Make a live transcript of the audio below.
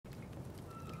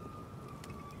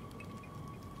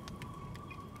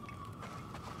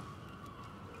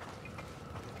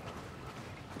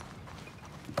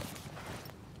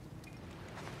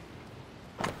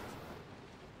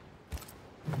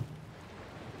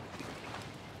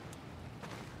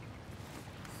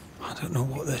I don't know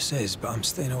what this is, but I'm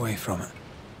staying away from it.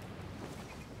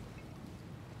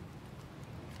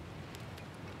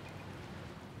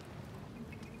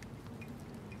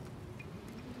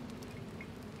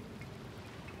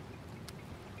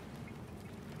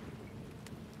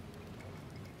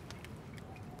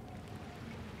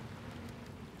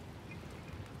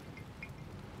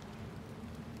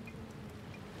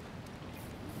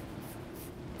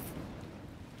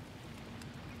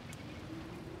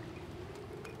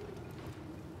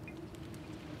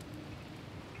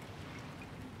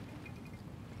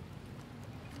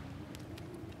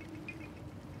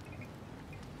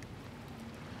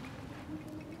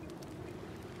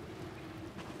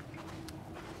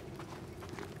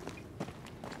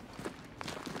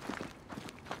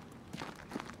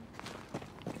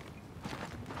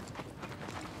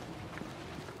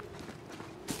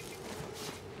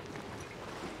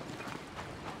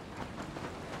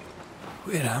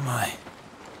 Where am I?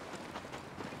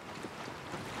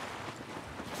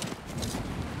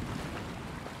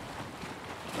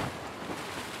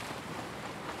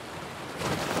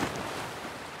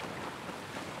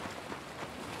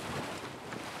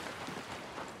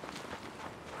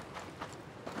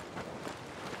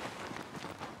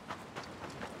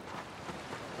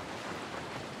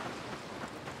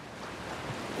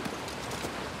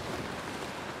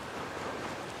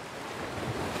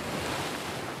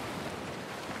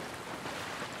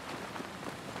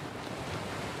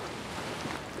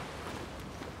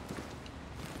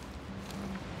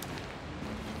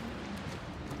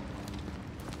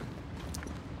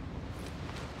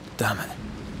 Damn it.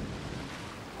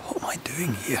 What am I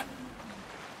doing here?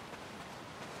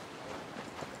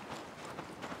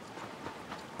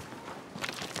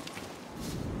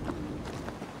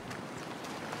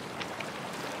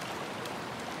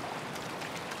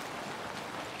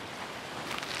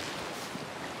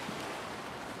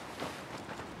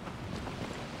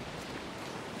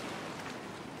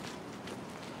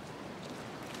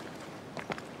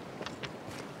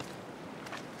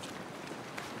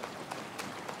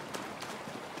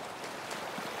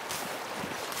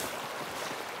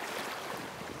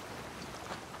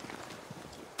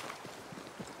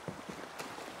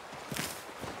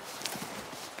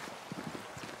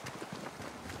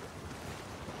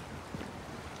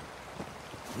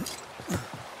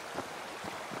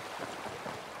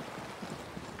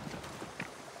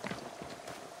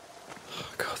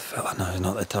 God, fella, now's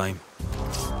not the time.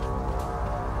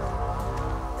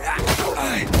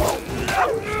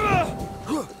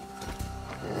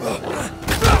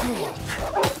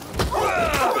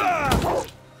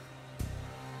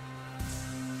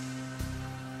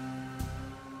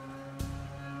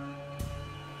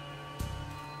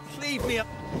 Leave me up.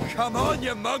 Come on,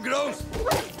 you mongrels!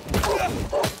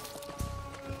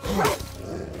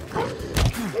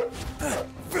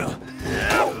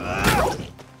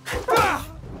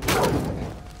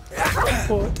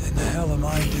 What in the hell am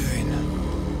I doing?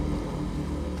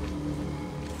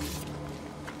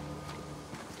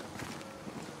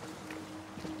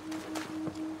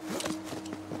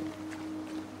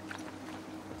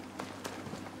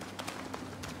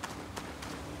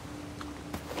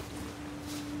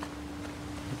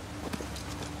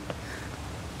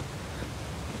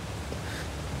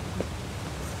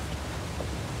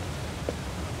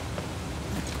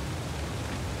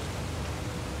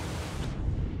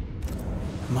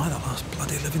 Am I the last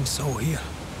bloody living soul here?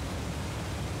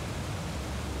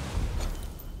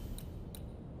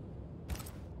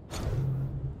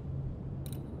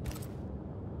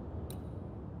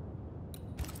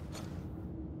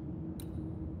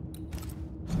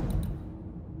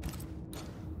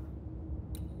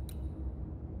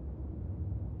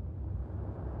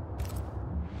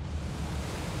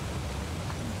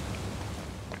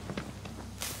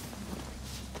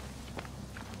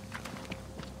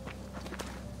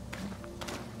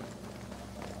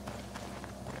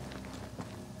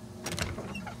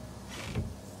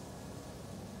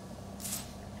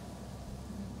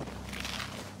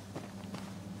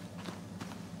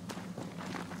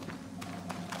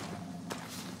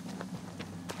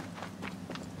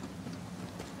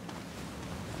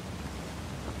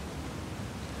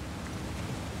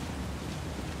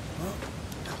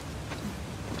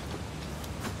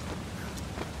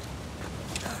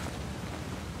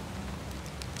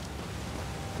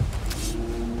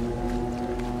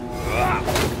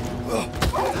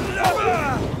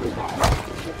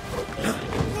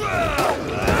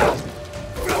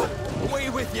 Away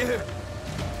with you!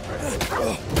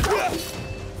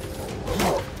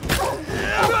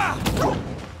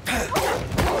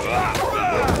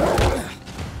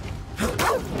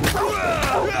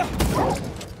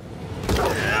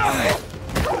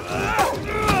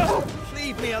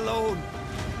 Leave me alone!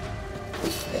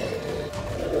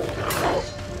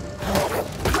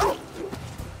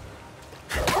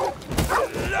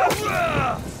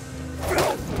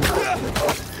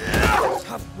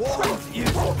 I've warned you!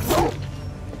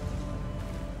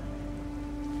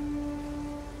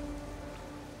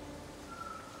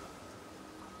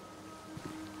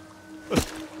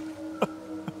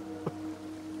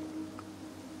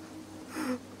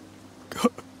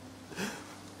 God,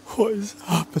 what is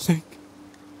happening?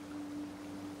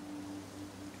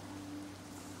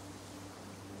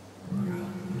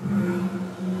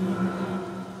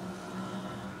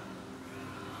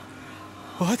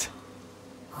 What?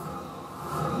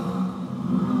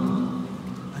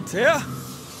 Antea?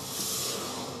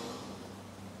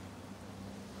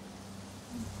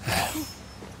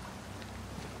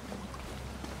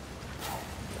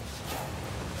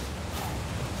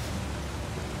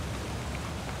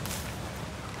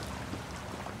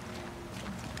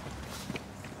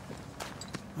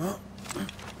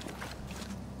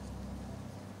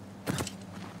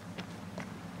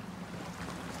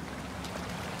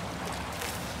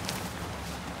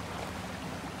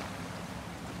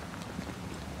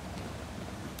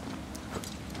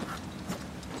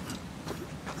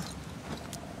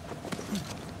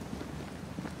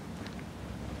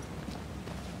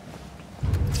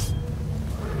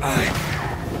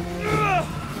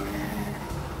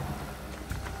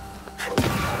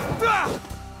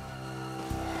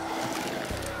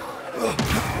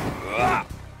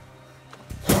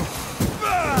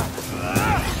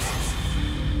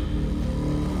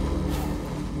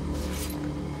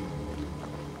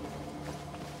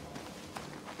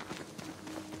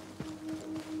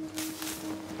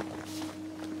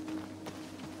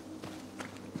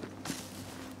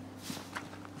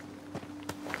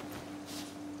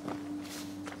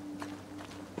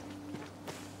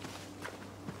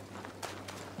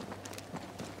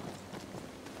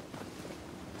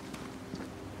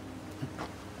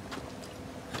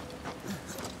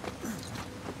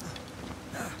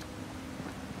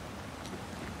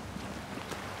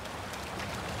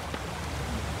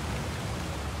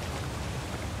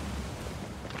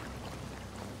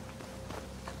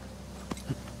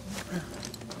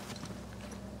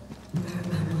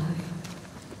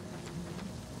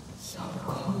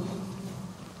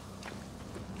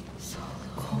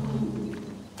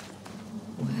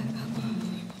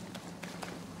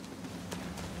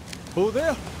 Oh,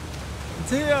 there!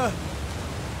 Antea!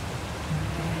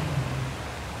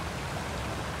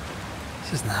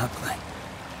 This isn't happening.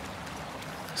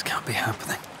 This can't be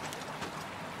happening.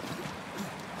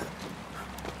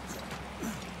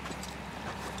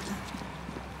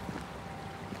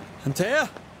 Antea?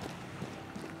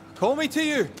 Call me to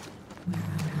you!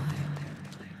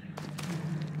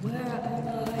 Where am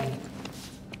I?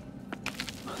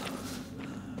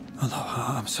 Oh,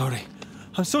 no, I'm sorry.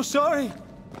 I'm so sorry!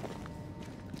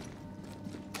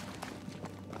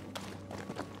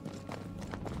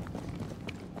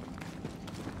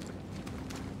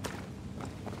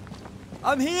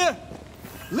 I'm here!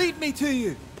 Lead me to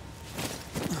you!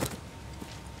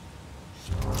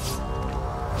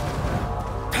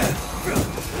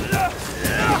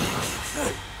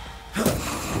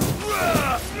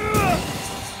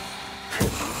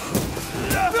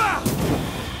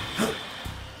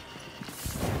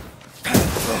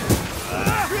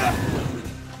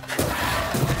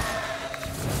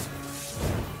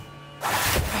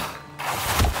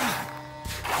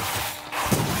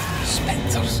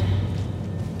 Spectres.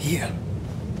 Here.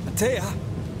 Antea,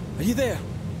 are you there?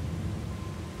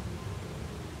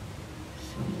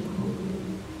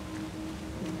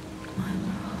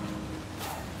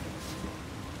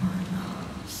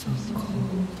 So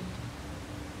cold.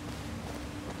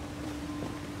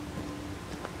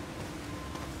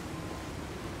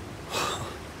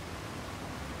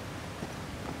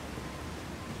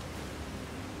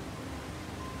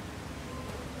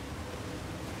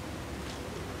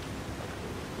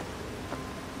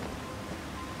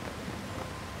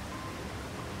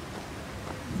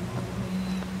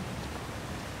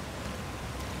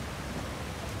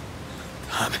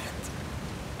 Damn it.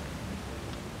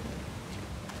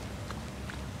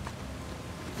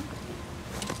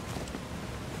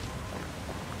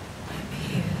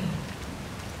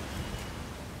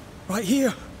 Right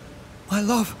here! My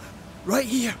love! Right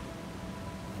here!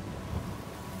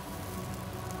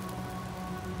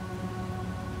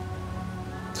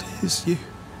 It's you.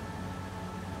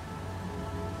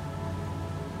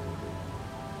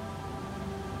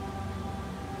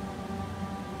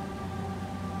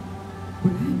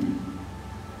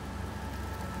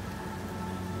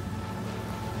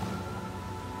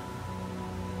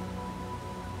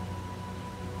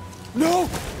 No!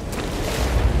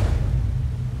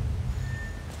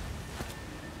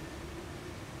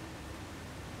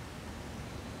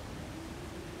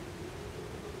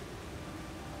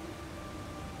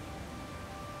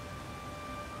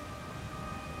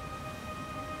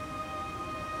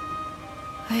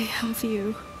 I have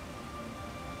you.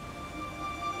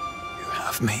 You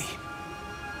have me.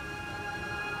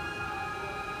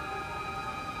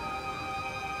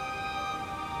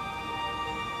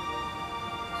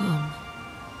 Come.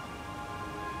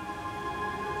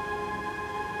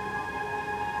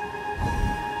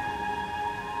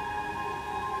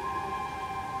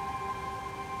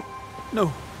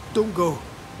 No, don't go.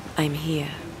 I'm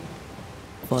here.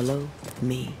 Follow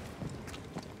me.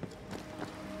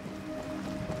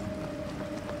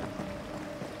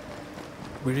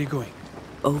 Where are you going?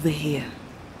 Over here.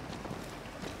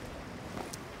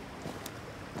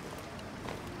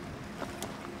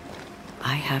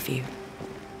 I have you.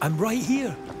 I'm right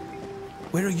here.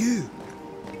 Where are you?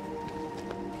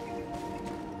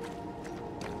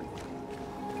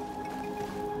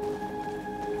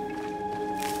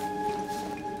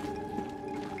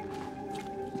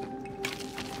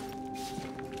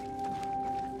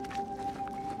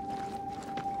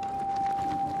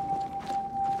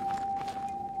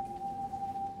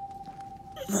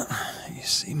 You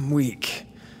seem weak.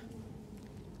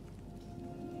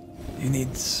 You need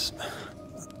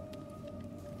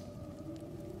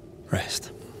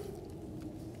rest.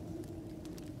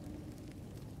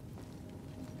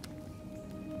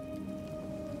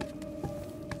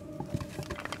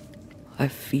 I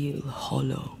feel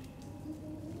hollow.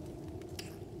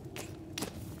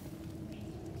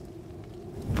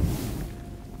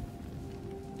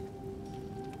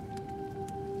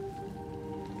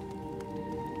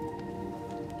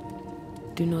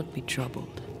 Do not be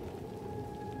troubled.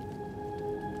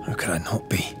 How could I not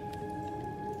be?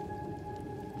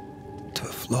 To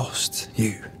have lost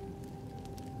you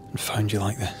and found you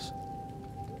like this.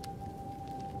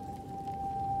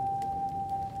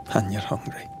 And you're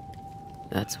hungry.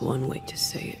 That's one way to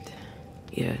say it.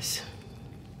 Yes.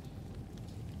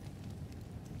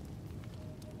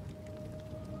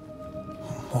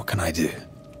 What can I do?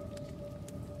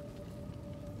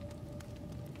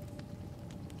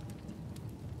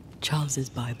 Charles's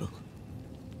Bible.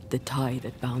 The tie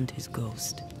that bound his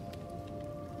ghost.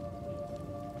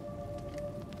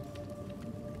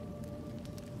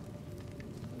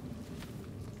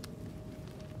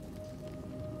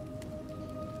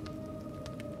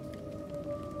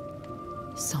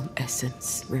 Some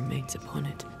essence remains upon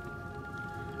it.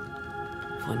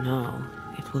 For now,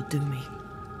 it will do me.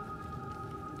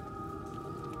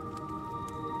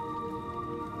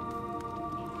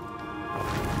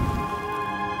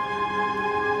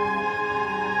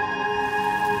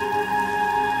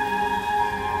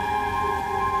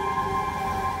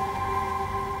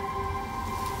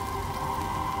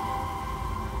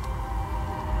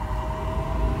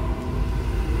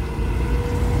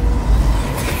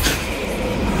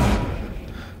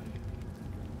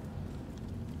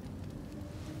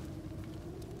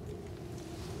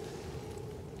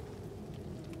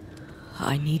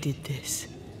 I needed this.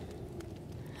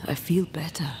 I feel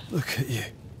better. Look at you.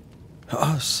 At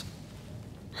us.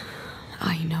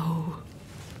 I know.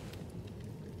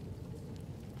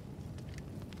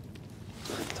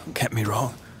 Don't get me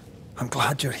wrong. I'm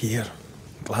glad you're here.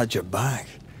 I'm glad you're back.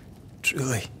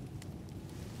 Truly.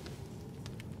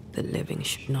 The living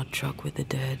should not truck with the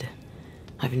dead.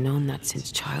 I've known that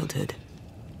since childhood.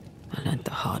 I learned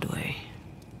the hard way.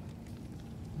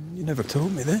 You never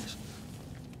told me this.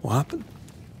 What happened?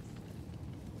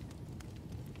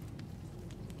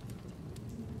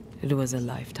 It was a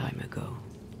lifetime ago.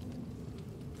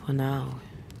 For now,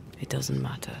 it doesn't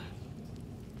matter.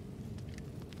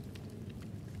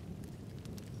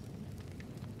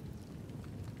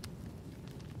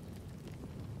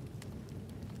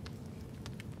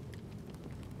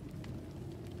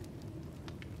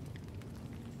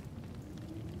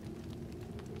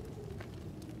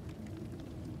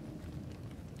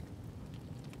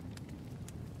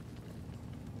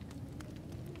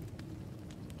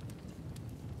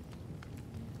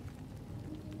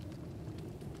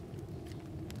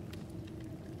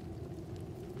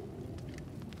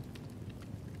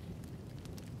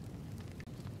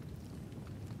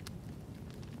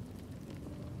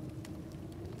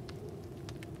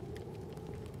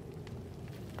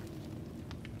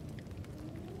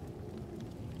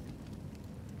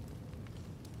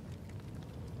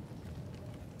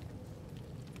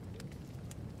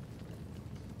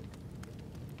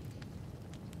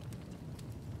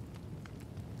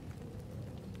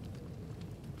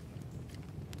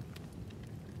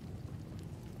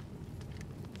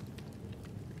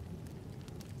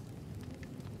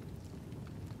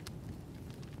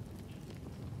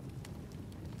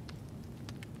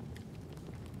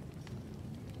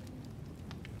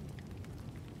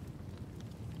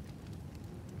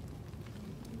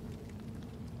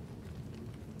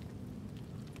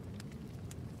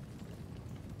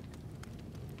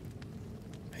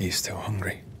 Are you still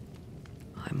hungry?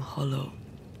 I'm hollow,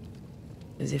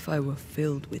 as if I were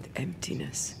filled with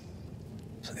emptiness.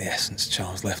 So the essence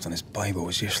Charles left on his Bible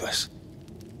was useless.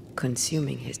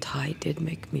 Consuming his tide did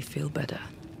make me feel better.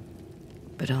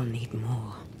 But I'll need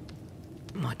more.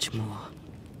 Much more.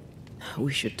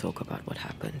 We should talk about what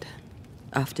happened.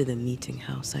 After the meeting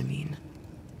house, I mean.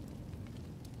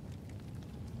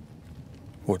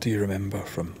 What do you remember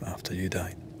from after you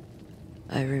died?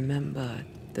 I remember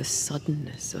the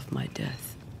suddenness of my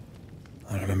death.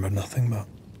 I remember nothing but...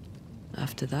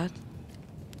 After that,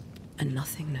 a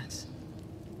nothingness.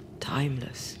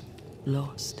 Timeless.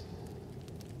 Lost.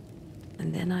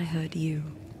 And then I heard you.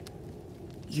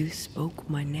 You spoke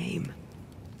my name.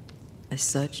 I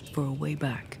searched for a way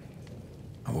back.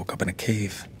 I woke up in a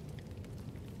cave.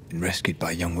 Been rescued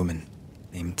by a young woman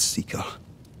named Seeker.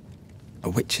 A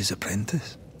witch's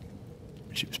apprentice.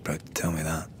 She was proud to tell me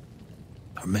that.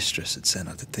 Her mistress had sent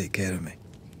her to take care of me.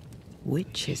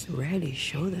 Witches rarely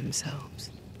show themselves.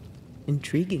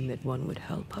 Intriguing that one would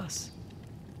help us.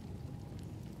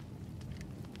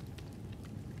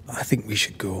 I think we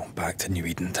should go back to New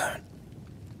Eden Town.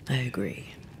 I agree.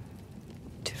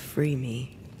 To free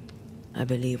me, I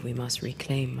believe we must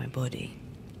reclaim my body.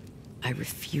 I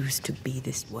refuse to be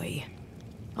this way.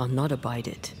 I'll not abide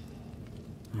it.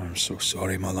 I'm so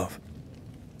sorry, my love.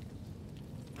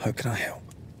 How can I help?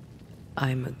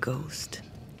 I'm a ghost.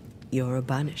 You're a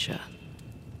banisher.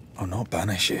 I'll not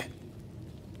banish you.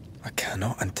 I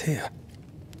cannot, Antea.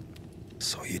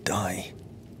 So you die.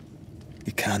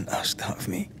 You can't ask that of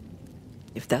me.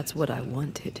 If that's what I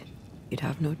wanted, you'd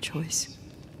have no choice.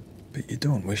 But you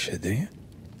don't wish it, do you?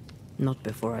 Not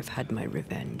before I've had my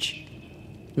revenge.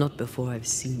 Not before I've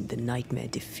seen the nightmare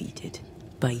defeated.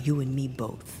 By you and me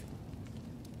both.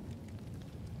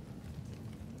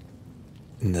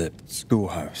 In the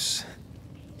schoolhouse,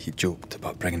 he joked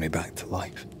about bringing me back to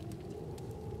life.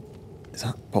 Is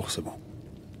that possible?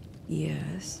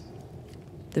 Yes.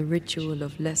 The ritual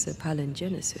of lesser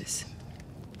palingenesis.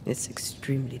 It's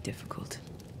extremely difficult.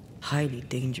 Highly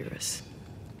dangerous.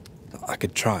 I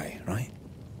could try, right?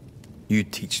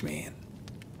 You'd teach me and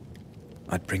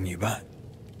I'd bring you back.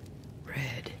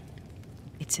 Red.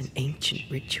 It's an ancient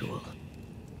ritual.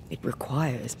 It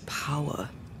requires power.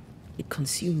 It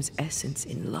consumes essence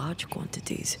in large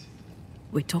quantities.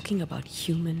 We're talking about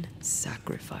human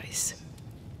sacrifice.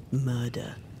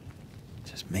 Murder.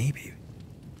 Just maybe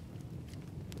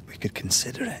we could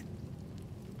consider it.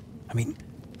 I mean,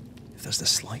 if there's the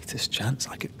slightest chance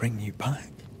I could bring you back,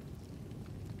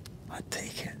 I'd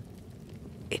take it.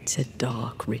 It's a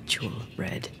dark ritual,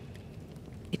 Red.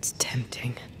 It's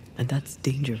tempting, and that's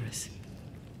dangerous.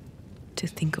 To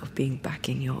think of being back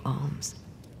in your arms.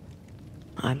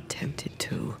 I'm tempted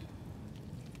too.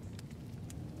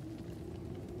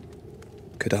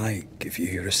 Could I give you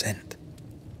your assent?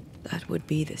 That would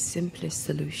be the simplest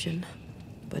solution,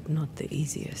 but not the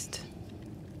easiest.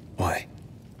 Why?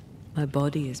 My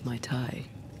body is my tie,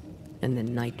 and the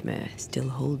nightmare still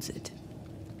holds it.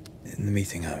 In the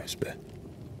meeting house, but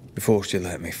before she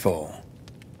let me fall,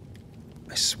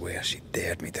 I swear she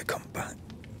dared me to come back.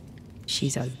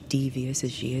 She's as devious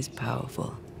as she is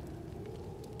powerful.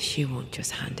 She won't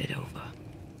just hand it over.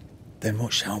 Then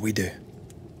what shall we do?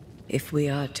 If we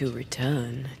are to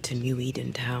return to New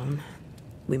Eden Town,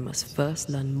 we must first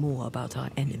learn more about our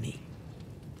enemy.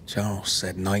 Charles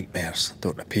said nightmares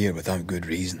don't appear without good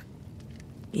reason.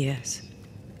 Yes,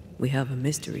 we have a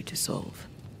mystery to solve,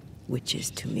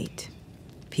 witches to meet,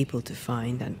 people to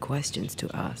find, and questions to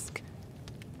ask.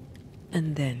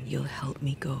 And then you'll help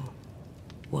me go,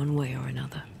 one way or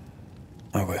another.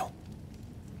 I will.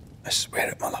 I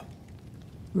swear it, my love.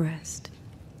 Rest.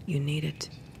 You need it.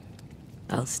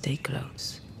 I'll stay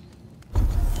close.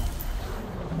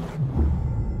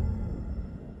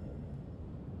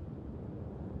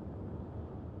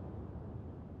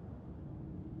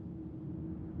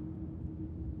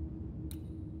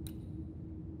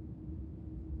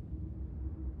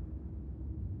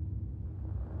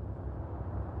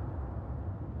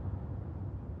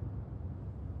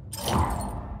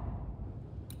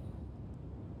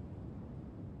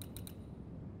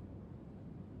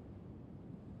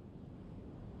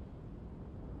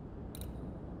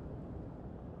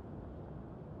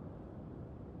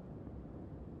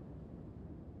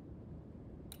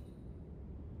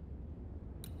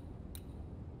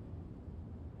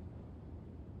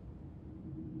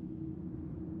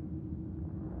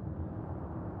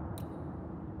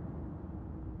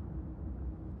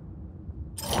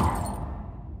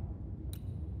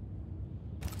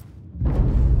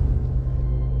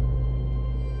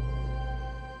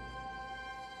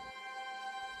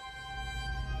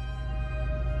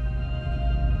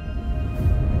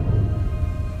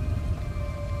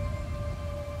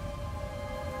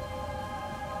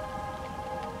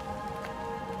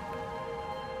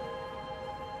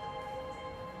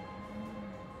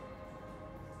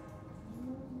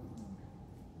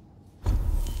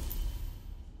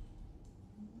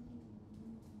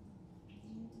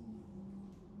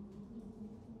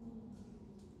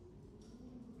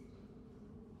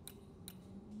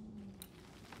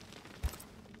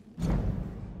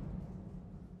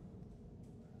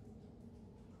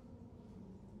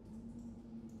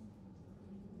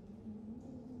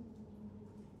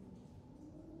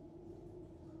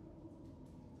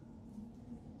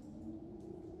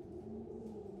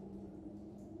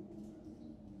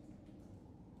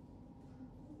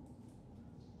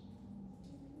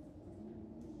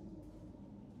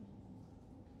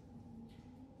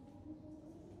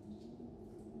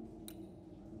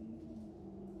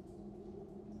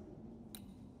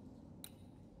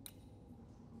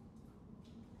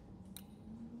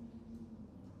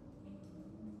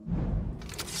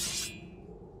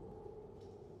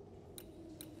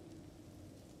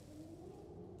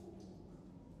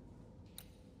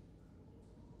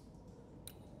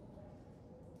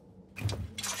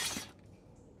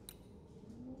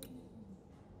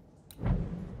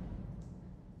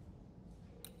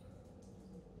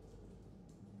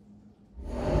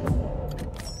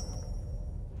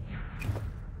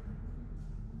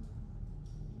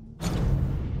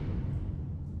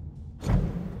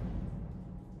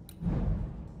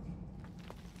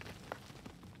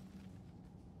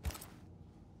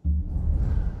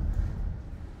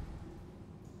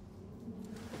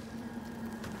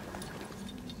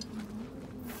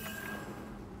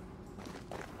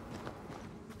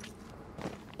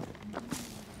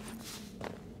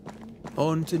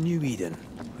 On to New Eden,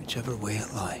 whichever way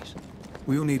it lies.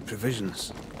 We'll need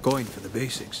provisions, going for the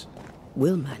basics.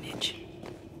 We'll manage.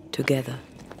 Together.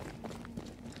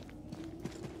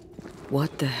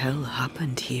 What the hell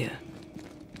happened here?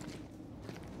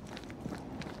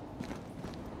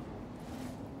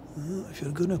 Well, if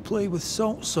you're gonna play with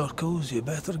salt circles, you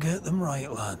better get them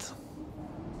right, lad.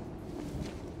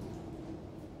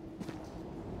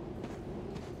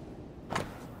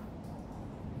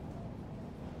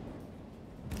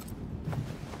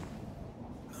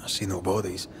 I see no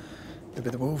bodies. Maybe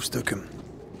the wolves took him.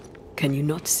 Can you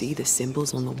not see the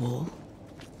symbols on the wall?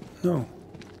 No.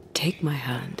 Take my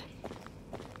hand.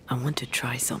 I want to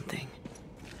try something.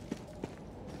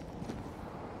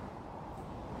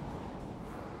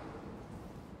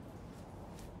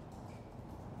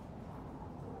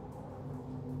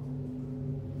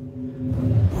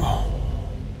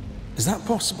 Is that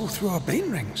possible through our bane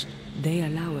rings? They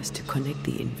allow us to connect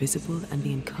the invisible and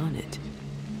the incarnate.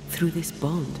 Through this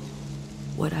bond,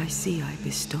 what I see I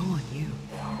bestow on you.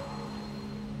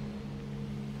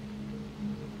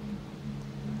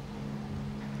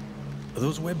 Are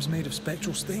those webs made of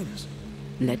spectral stains?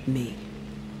 Let me.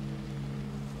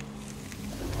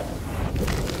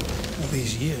 All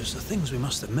these years, the things we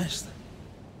must have missed.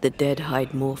 The dead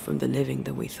hide more from the living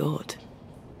than we thought.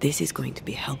 This is going to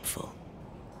be helpful.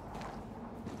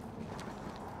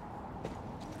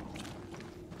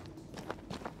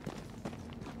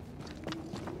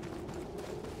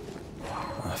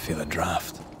 I feel a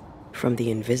draft. From the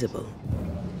invisible.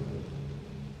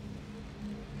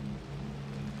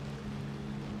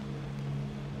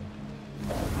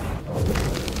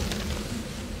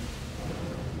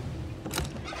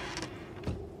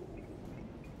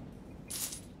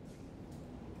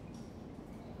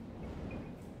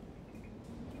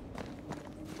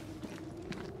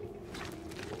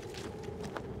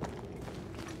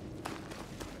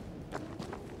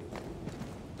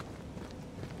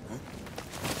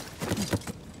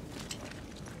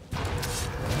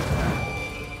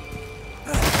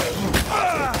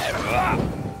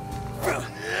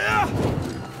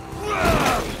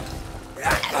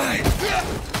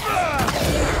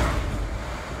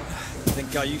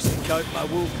 I used to count my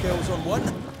wolf kills on one.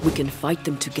 We can fight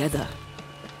them together.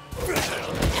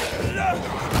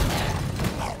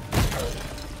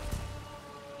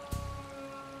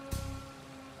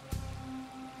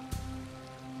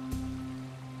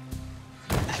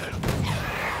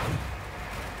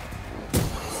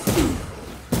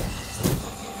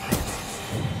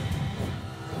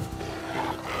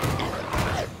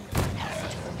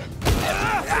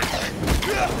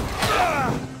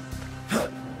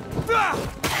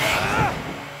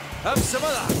 Have some of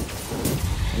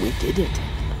that. We did it.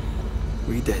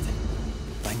 We did.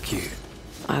 Thank you.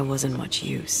 I wasn't much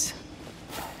use.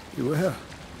 You were.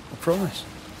 I promise.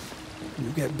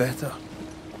 You'll get better.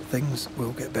 Things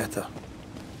will get better.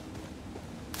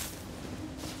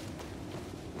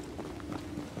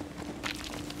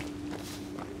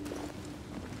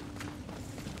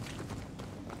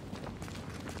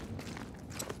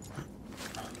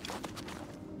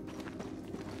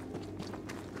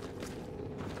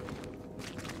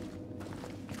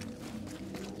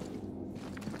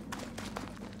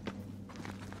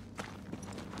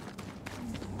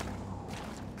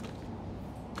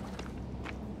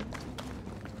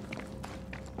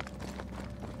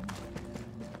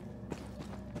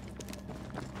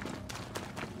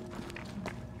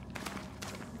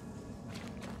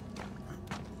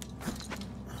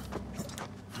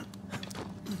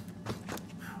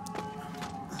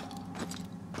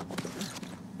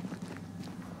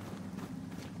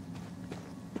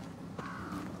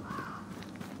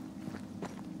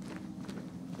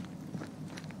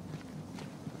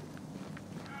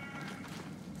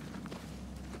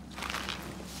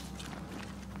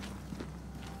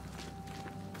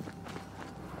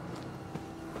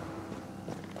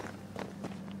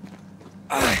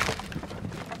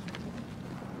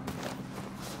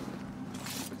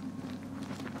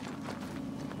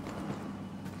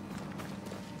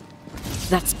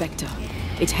 That Spectre.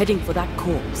 It's heading for that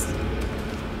corpse.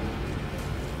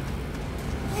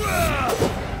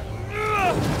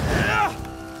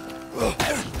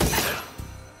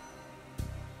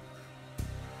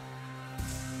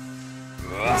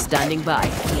 Standing by.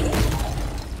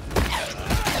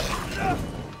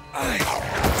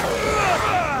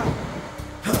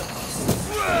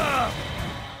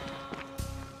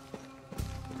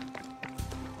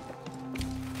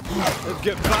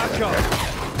 Get back up.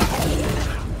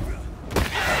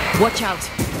 Watch out!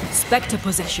 Spectre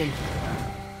possession.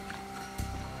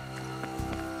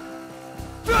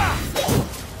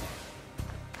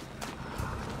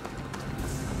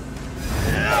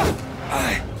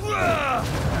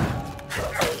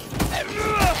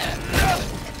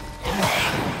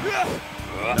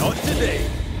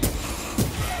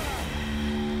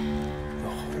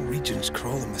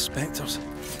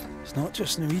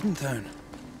 just New Edentown.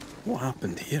 What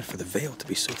happened here for the veil to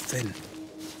be so thin?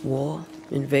 War,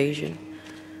 invasion,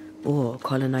 or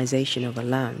colonization of a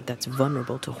land that's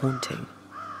vulnerable to haunting.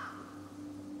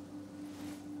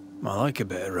 I like a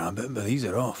bit of rabbit, but these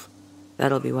are off.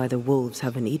 That'll be why the wolves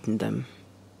haven't eaten them.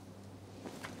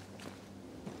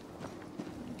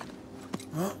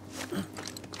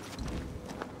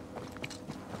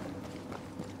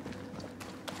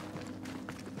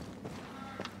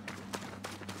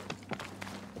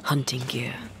 Hunting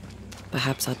gear.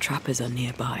 Perhaps our trappers are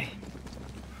nearby.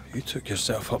 You took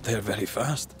yourself up there very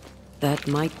fast. That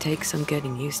might take some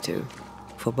getting used to,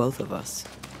 for both of us.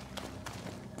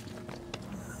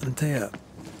 Antea,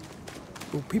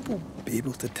 will people be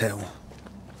able to tell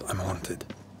that I'm haunted?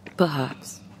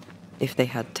 Perhaps, if they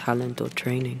had talent or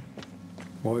training.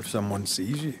 What if someone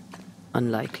sees you?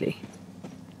 Unlikely.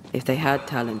 If they had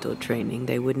talent or training,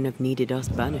 they wouldn't have needed us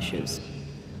Banishers.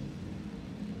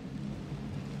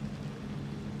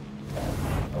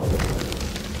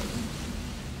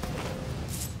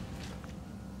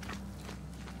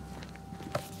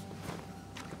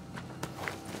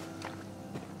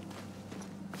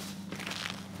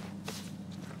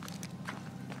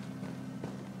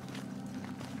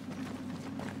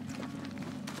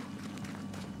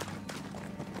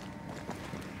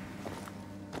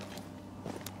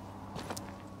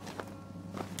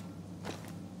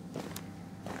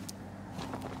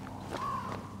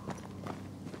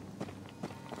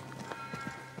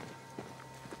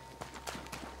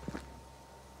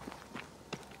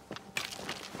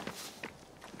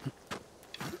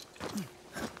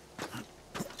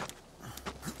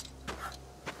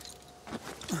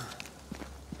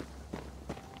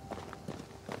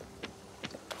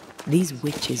 These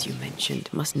witches you mentioned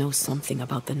must know something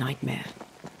about the nightmare.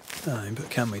 Aye, but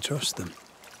can we trust them?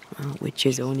 Well,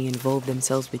 witches only involve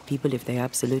themselves with people if they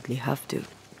absolutely have to.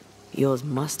 Yours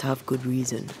must have good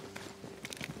reason.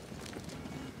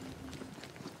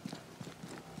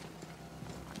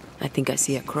 I think I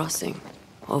see a crossing.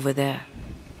 Over there.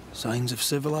 Signs of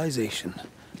civilization.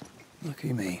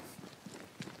 Lucky me.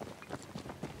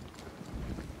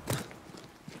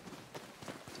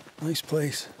 Nice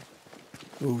place.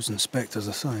 Wolves and spectres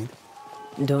aside.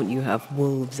 Don't you have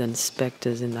wolves and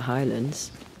spectres in the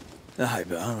Highlands? Aye,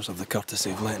 but ours have the courtesy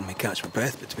of letting me catch my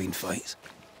breath between fights.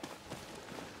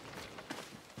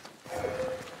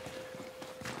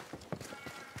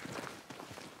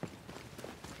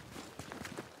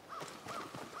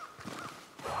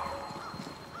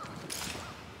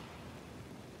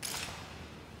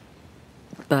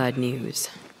 Bad news.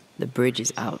 The bridge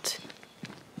is out.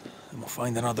 And we'll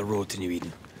find another road to New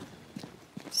Eden.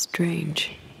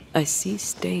 Strange. I see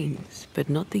stains, but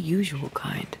not the usual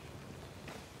kind.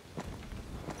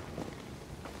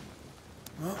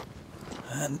 Well,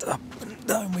 and up and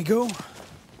down we go.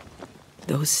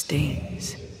 Those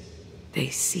stains, they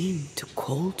seem to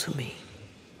call to me.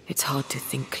 It's hard to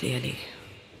think clearly.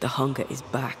 The hunger is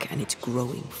back and it's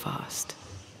growing fast.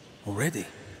 Already?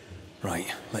 Right,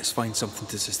 let's find something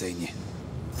to sustain you.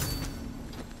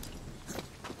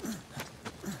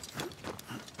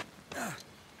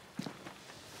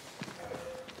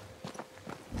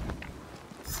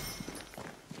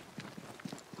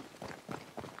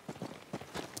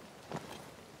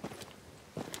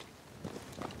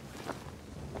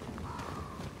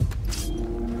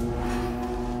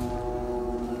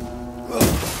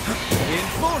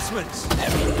 Reinforcements!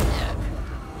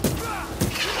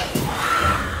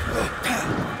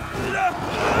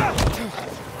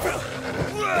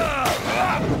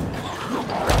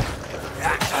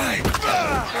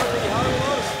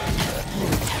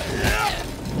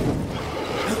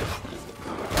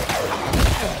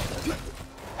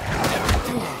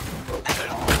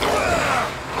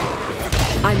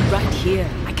 I'm right here.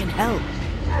 I can help.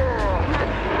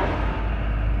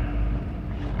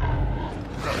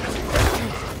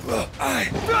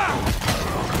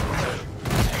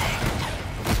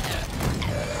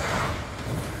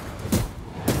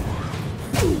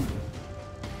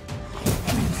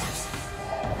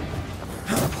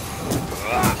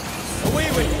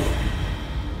 Away with you!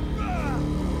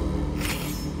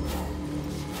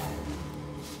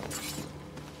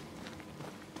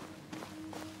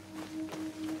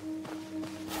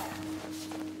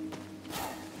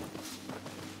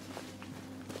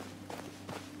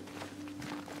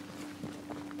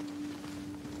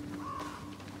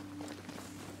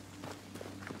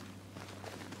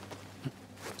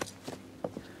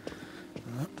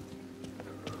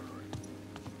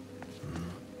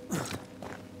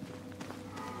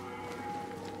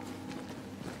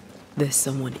 There's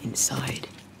someone inside.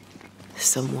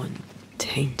 Someone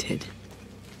tainted.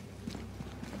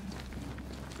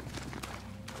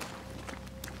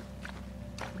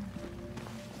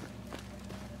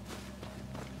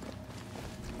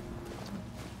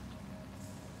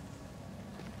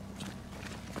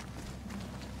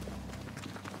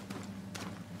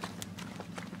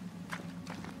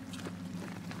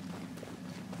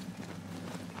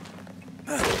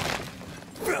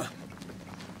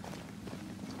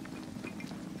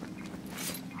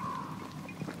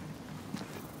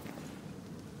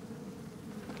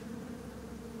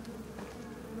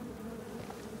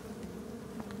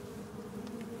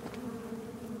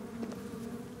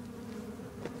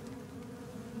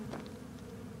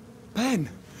 Ben,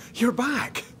 you're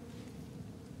back.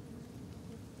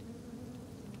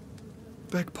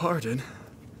 Beg pardon.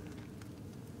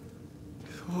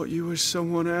 Thought you was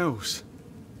someone else.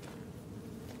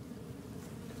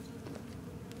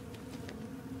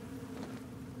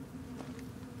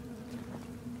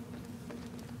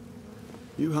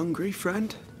 You hungry,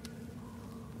 friend?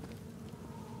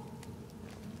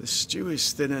 The stew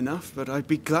is thin enough, but I'd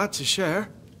be glad to share.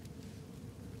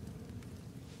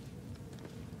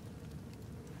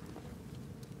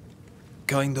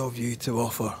 Kind of you to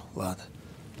offer, lad.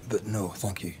 But no,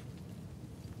 thank you.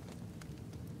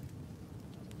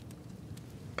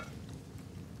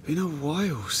 Been a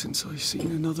while since I've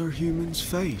seen another human's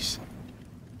face.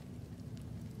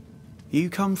 You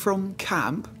come from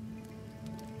camp?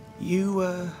 You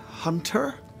a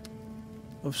hunter?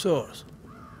 Of sorts.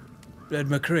 Red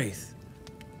McCraith.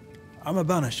 I'm a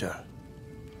banisher.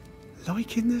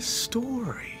 Like in the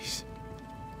stories.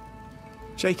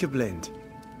 Jacob Lind.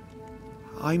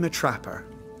 I'm a trapper.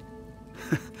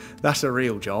 That's a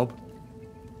real job.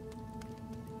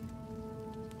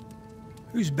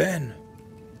 Who's Ben?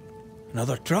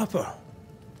 Another trapper?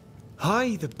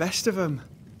 Aye, the best of 'em.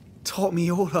 Taught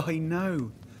me all I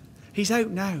know. He's out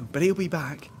now, but he'll be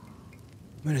back.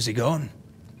 When is he gone?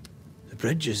 The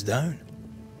bridge is down.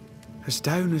 As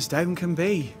down can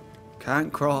be.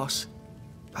 Can't cross.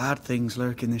 Bad things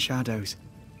lurk in the shadows.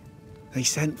 They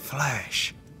scent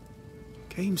flesh.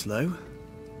 Game's low.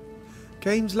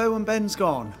 Game's low and Ben's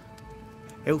gone.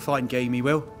 He'll find game, he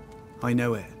will. I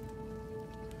know it.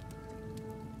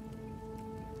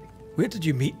 Where did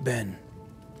you meet Ben?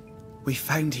 We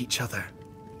found each other.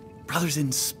 Brothers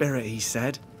in spirit, he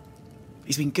said.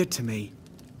 He's been good to me.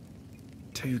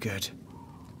 Too good.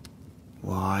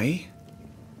 Why?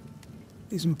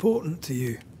 He's important to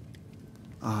you.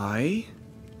 I?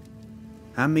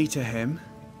 And me to him.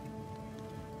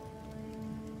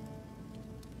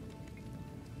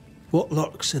 What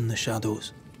lurks in the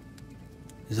shadows?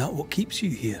 Is that what keeps you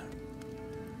here?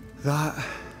 That...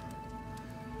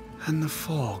 and the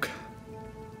fog.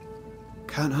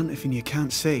 Can't hunt if you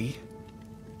can't see.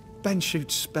 Ben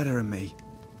shoots better than me.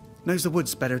 Knows the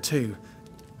woods better too.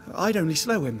 I'd only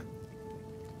slow him.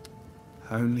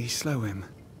 Only slow him.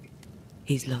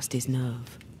 He's lost his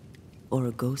nerve, or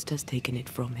a ghost has taken it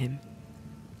from him.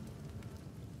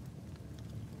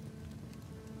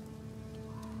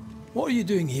 What are you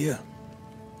doing here?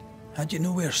 Had you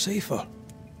nowhere safer?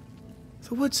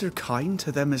 The woods are kind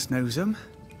to them as knows 'em.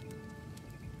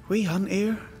 We hunt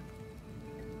here.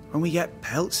 When we get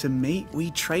pelts and meat, we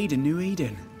trade in New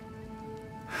Eden.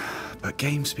 But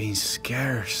game's been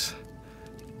scarce.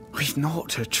 We've naught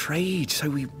to trade, so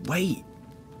we wait.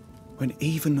 When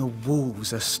even the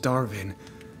wolves are starving,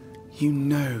 you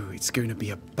know it's going to be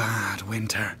a bad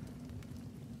winter.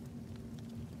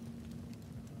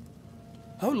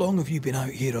 How long have you been out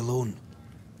here alone?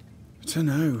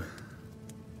 Dunno.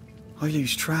 I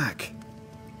lose track.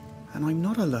 And I'm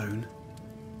not alone.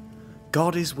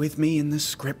 God is with me in the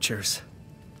scriptures.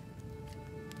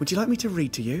 Would you like me to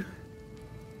read to you?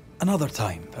 Another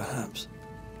time, perhaps.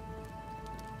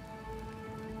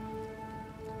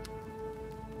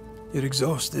 You're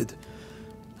exhausted.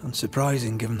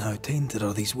 Unsurprising given how tainted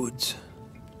are these woods.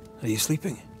 Are you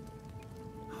sleeping?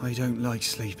 I don't like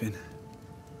sleeping.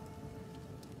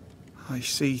 I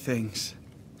see things.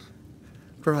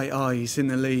 Bright eyes in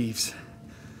the leaves.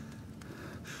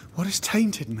 What does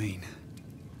tainted mean?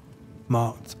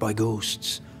 Marked by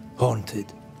ghosts.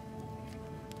 Haunted.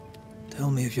 Tell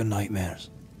me of your nightmares.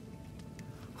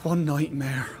 One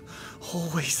nightmare.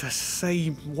 Always the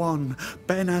same one.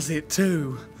 Ben has it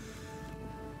too.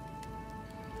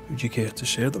 Would you care to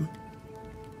share them?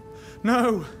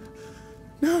 No!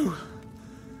 No!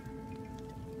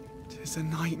 'Tis a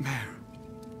nightmare.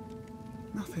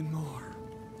 Nothing more.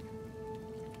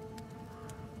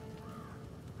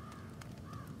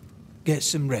 Get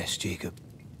some rest, Jacob.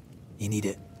 You need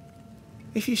it.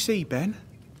 If you see Ben,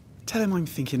 tell him I'm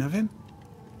thinking of him.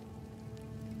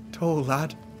 Tall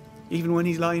lad, even when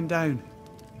he's lying down.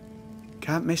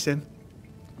 Can't miss him.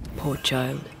 Poor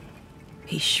child.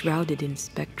 He's shrouded in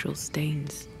spectral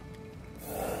stains.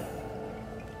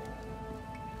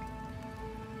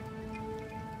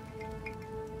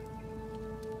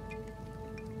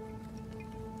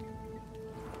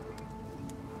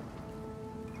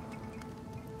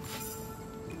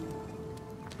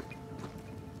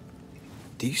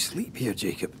 Do you sleep here,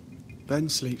 Jacob? Ben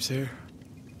sleeps here.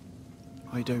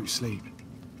 I don't sleep.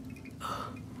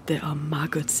 There are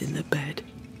maggots in the bed.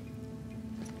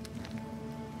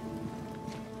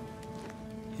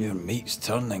 Your meat's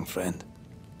turning, friend.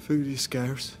 Food is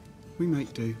scarce. We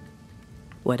make do.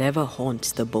 Whatever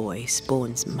haunts the boy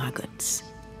spawns maggots.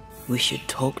 We should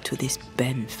talk to this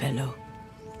Ben fellow.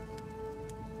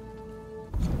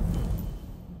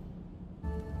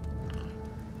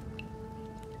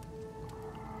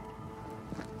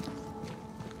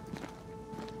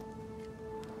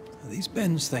 Are these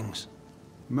Ben's things?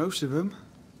 Most of them.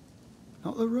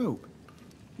 Not the rope.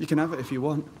 You can have it if you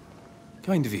want.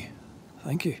 Kind of you.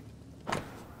 Thank you.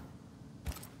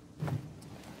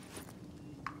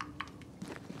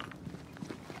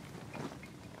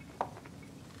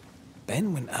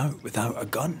 Ben went out without a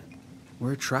gun.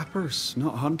 We're trappers,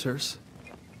 not hunters.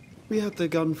 We had the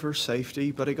gun for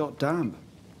safety, but it got damp.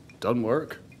 Doesn't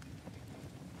work.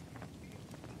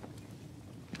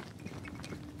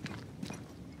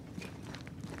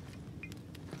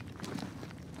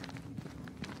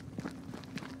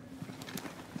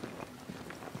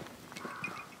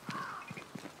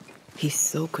 He's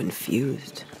so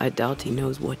confused. I doubt he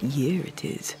knows what year it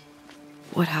is.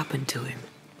 What happened to him?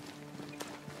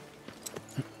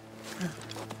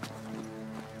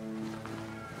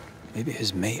 Maybe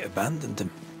his mate abandoned him.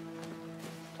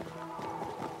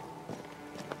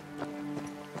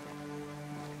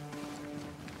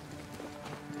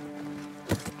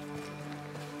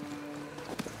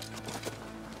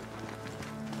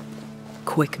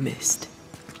 Quick mist.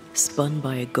 Spun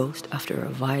by a ghost after a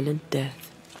violent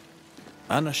death.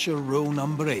 Banisher rule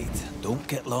number 8. Don't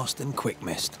get lost in quick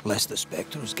mist, lest the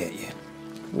spectres get you.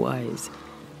 Wise,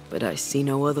 but I see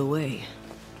no other way.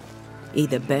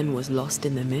 Either Ben was lost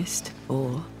in the mist,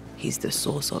 or he's the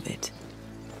source of it.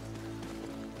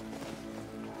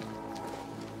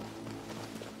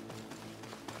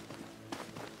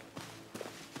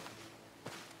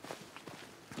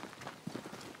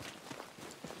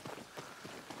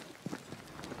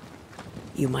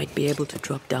 You might be able to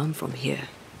drop down from here.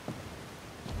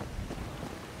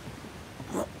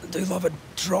 Well, I do love a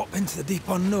drop into the deep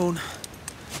unknown.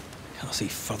 Can't see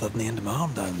further than the end of my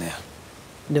arm down there.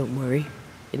 Don't worry,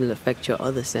 it'll affect your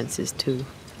other senses too.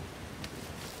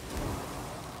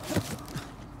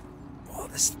 Oh,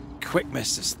 this quick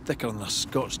mist is thicker than a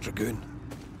Scotch dragoon.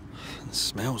 And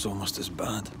smells almost as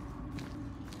bad.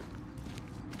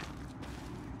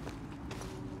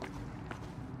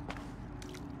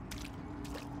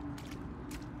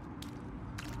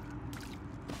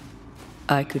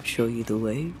 I could show you the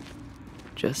way.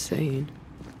 Just saying.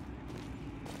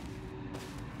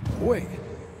 Wait,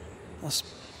 that's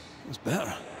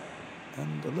better.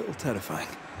 And a little terrifying.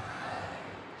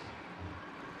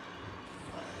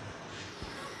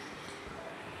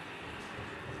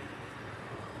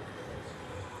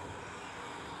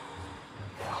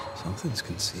 Something's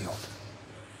concealed.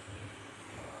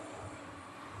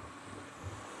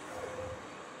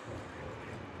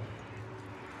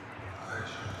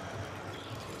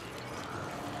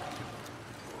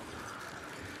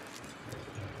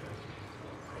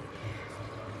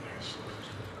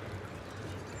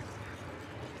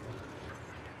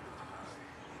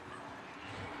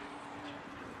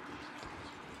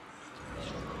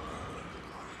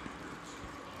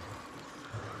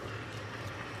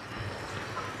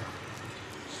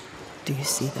 Do you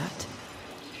see that?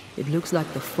 It looks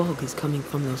like the fog is coming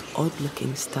from those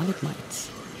odd-looking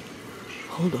stalagmites.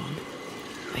 Hold on.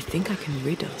 I think I can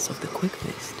rid us of the quick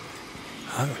mist.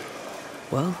 How?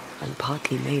 Well, I'm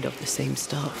partly made of the same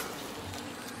stuff.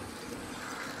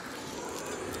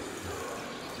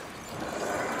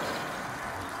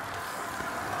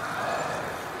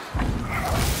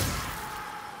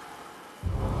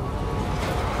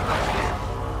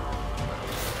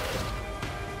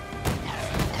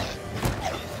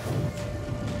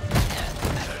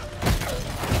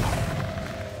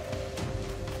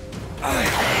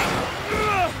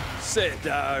 Sit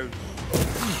down.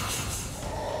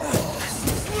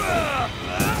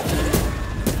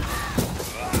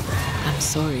 I'm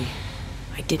sorry.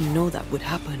 I didn't know that would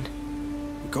happen.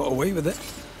 We got away with it.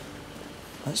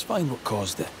 Let's find what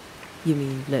caused it. You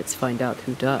mean, let's find out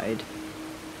who died?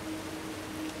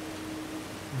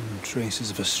 Traces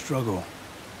of a struggle.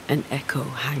 An echo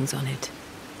hangs on it.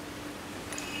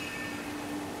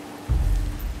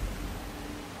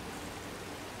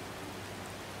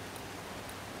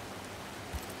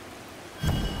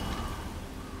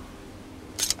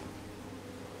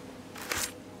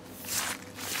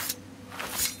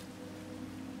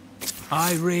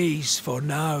 I raise for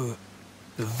now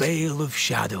the veil of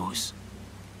shadows.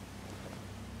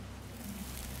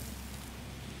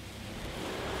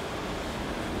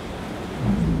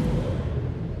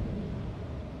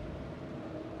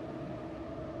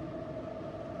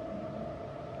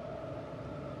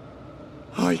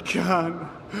 I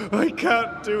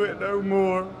can't do it no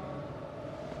more.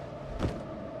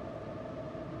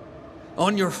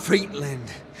 On your feet,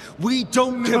 Lind. We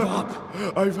don't give up.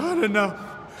 I've had enough.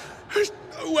 There's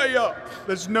no way up.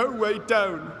 There's no way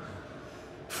down.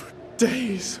 For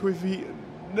days we've eaten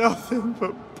nothing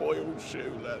but boiled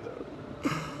shoe leather.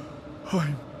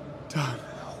 I'm done.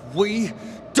 We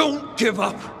don't give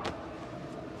up.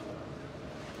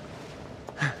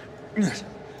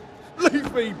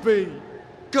 Leave me be.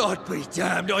 God be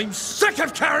damned, I'm sick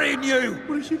of carrying you!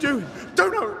 What are you doing?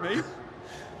 Don't hurt me.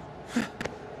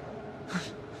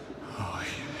 I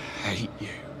hate you.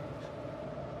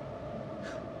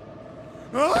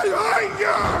 I hate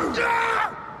you!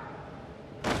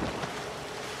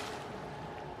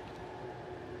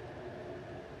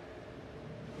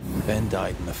 Ben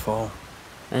died in the fall.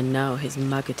 And now his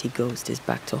maggoty ghost is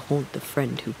back to haunt the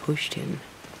friend who pushed him.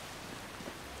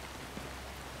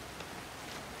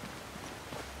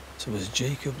 So was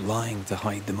Jacob lying to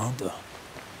hide the murder?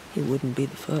 He wouldn't be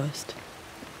the first.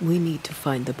 We need to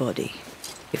find the body,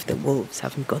 if the wolves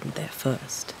haven't gotten there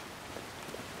first.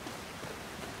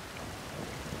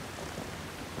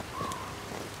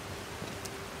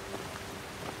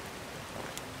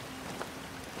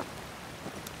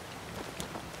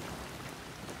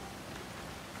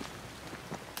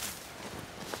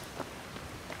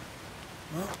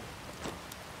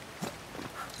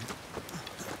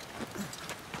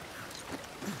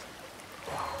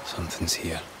 Something's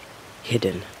here.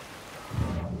 Hidden.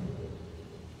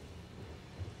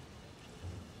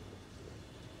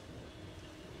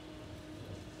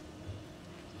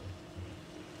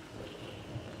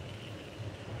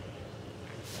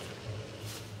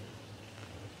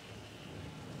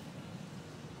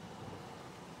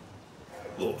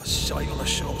 Oh, a shite on a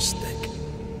short stick.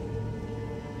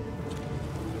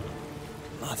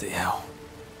 Bloody hell.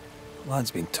 The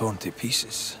lad's been torn to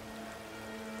pieces.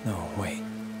 No, wait.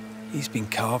 He's been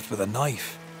carved with a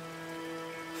knife.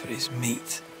 For his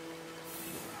meat.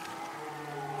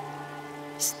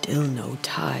 Still no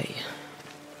tie.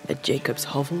 At Jacob's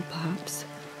hovel, perhaps?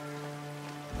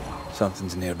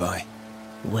 Something's nearby.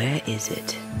 Where is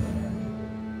it?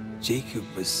 Jacob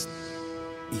was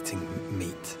eating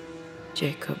meat.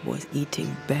 Jacob was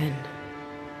eating Ben.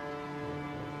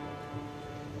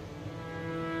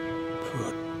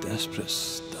 Poor, desperate,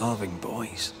 starving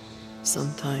boys.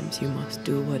 Sometimes you must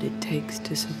do what it takes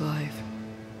to survive.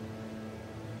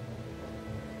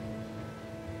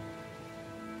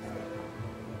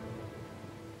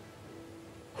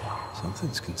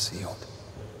 Something's concealed.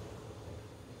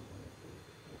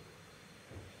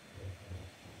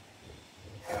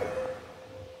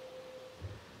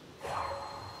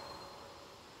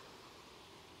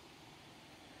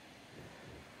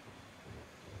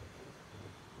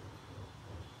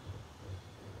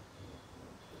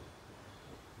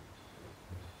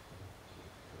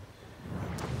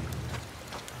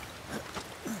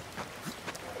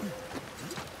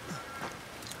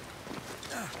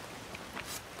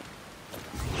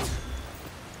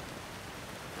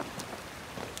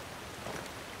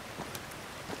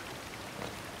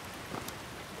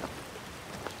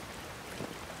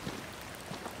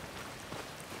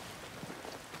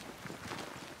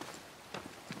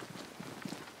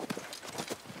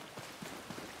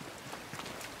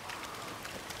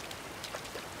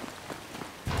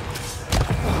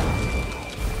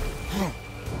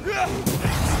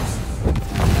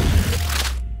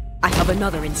 I have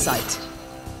another in sight.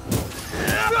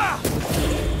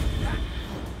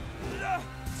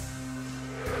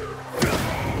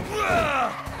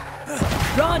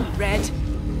 Run, Red!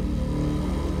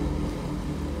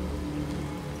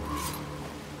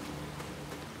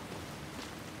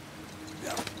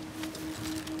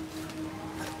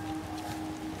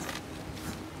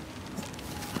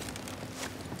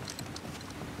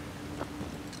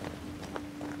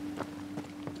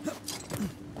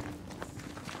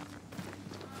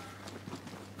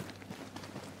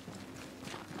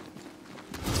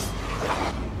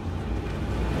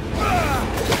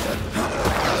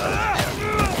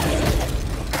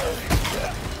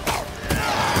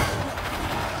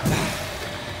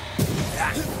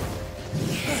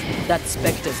 That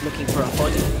Spectre's looking for a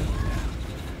body.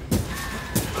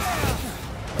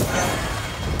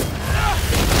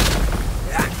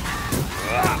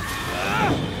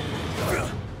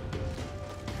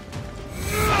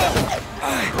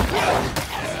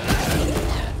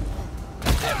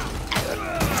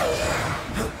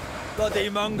 Bloody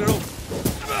mongrel!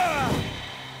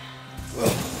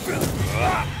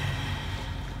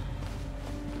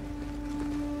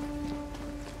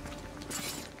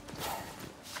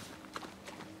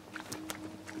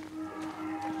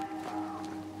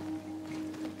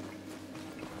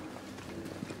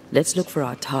 Let's look for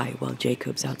our tie while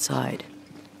Jacob's outside.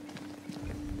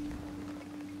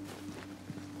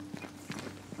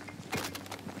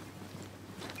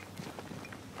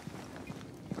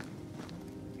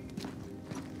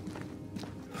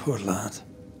 Poor lad.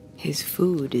 His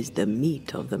food is the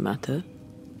meat of the matter.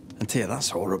 And tell you,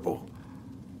 that's horrible.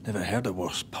 Never heard a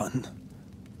worse pun.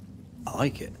 I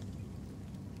like it.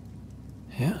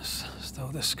 Yes,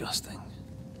 still disgusting.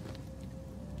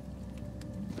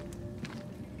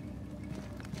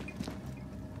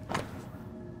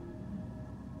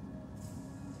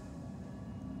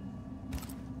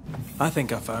 I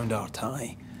think I found our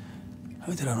tie.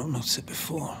 How did I not notice it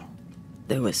before?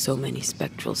 There were so many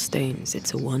spectral stains,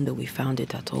 it's a wonder we found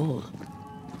it at all.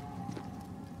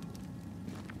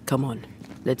 Come on,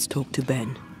 let's talk to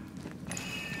Ben.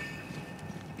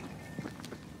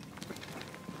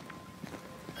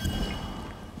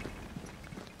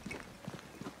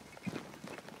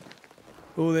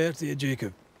 Oh, there to you,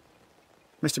 Jacob.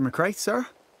 Mr. McCraith, sir?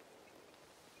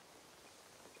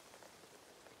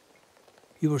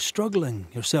 You were struggling,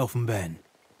 yourself and Ben.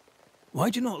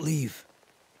 Why'd you not leave?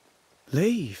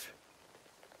 Leave?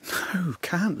 No,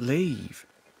 can't leave.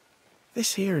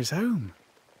 This here is home.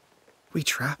 We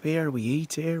trap here, we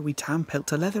eat here, we tan pelt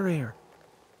to leather here.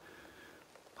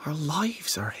 Our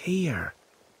lives are here.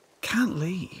 Can't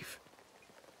leave.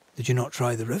 Did you not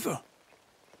try the river?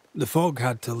 The fog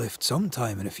had to lift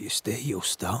sometime, and if you stay, you'll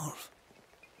starve.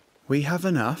 We have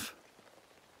enough.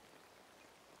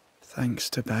 Thanks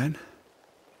to Ben.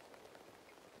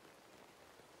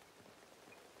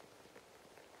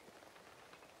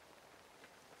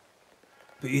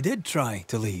 But you did try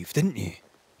to leave, didn't you?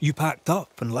 You packed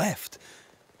up and left.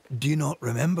 Do you not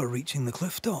remember reaching the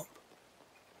cliff top?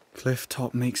 Cliff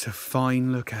top makes a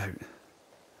fine lookout.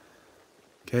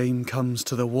 Game comes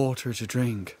to the water to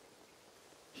drink.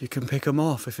 You can pick 'em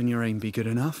off if your aim be good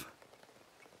enough.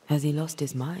 Has he lost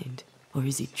his mind, or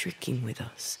is he tricking with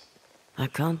us? I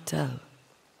can't tell.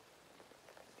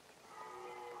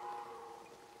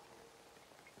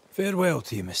 Farewell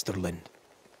to you, Mr. Lind.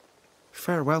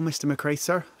 Farewell, Mr. McCraith,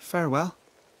 sir. Farewell.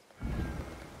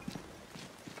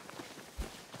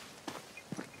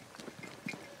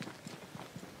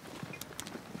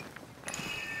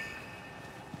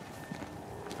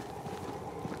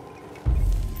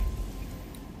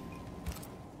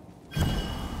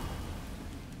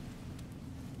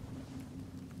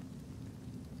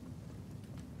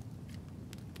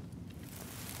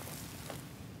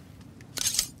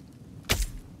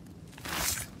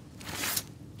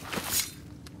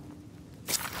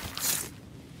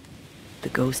 The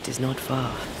ghost is not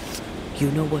far.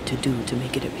 You know what to do to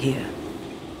make it appear.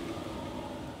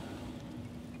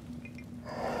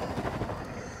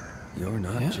 You're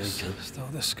not, yes, Jacob. Still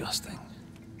disgusting.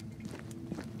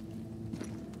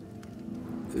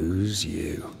 Who's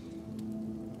you?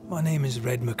 My name is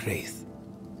Red McCraith.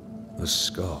 A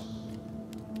Scot.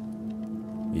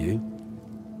 You?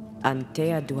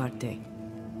 Antea Duarte.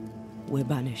 We're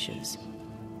Banishers.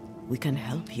 We can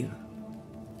help you.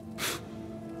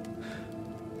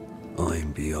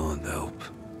 I'm beyond help.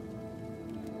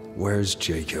 Where's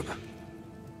Jacob?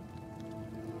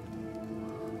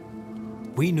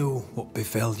 We know what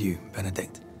befell you,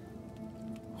 Benedict.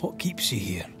 What keeps you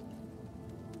here?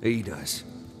 He does.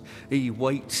 He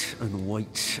waits and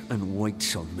waits and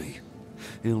waits on me.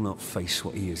 He'll not face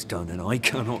what he has done, and I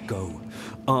cannot go.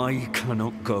 I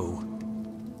cannot go.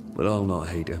 But I'll not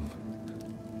hate him.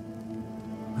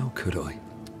 How could I?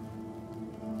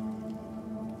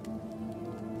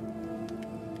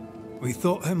 We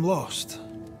thought him lost,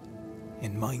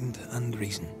 in mind and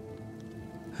reason.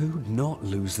 Who'd not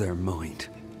lose their mind?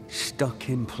 Stuck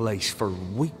in place for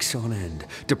weeks on end,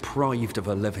 deprived of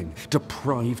a living,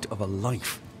 deprived of a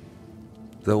life.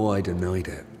 Though I denied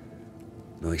it,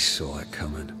 I saw it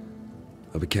coming.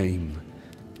 I became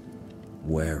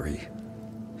wary.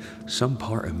 Some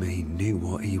part of me knew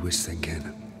what he was thinking,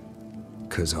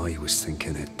 'cause I was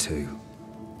thinking it too.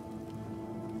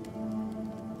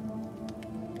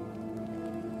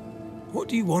 What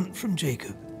do you want from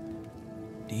Jacob?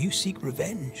 Do you seek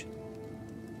revenge?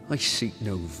 I seek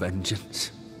no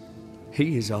vengeance.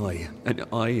 He is I, and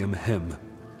I am him.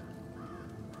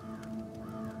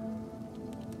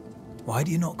 Why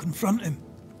do you not confront him?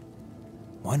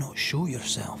 Why not show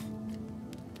yourself?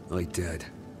 I did.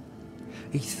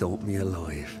 He thought me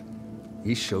alive.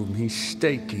 He showed me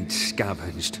steak he'd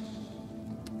scavenged.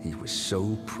 He was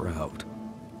so proud.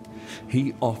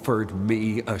 He offered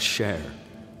me a share.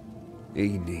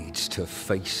 He needs to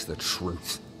face the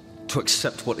truth, to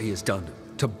accept what he has done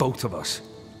to both of us.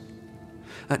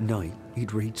 At night,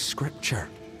 he'd read scripture.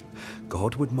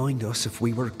 God would mind us if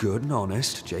we were good and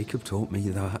honest. Jacob taught me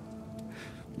that.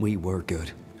 We were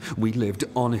good. We lived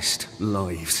honest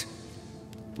lives.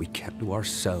 We kept to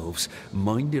ourselves,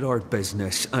 minded our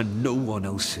business and no one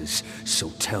else's.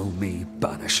 So tell me,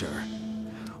 Banisher,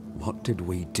 What did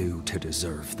we do to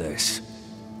deserve this?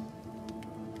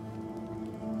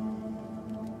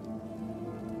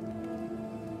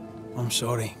 I'm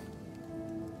sorry.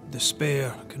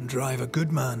 Despair can drive a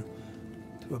good man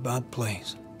to a bad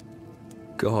place.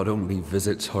 God only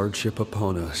visits hardship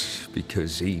upon us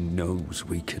because he knows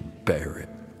we can bear it.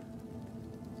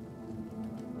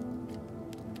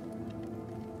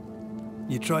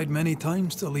 You tried many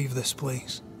times to leave this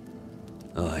place.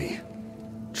 I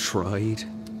tried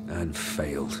and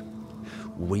failed.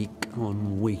 Week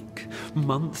on week,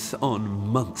 month on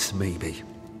month maybe.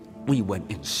 We went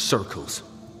in circles.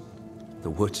 The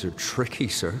woods are tricky,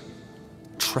 sir.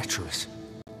 Treacherous.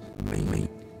 Me.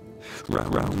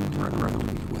 Round and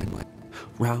round we went.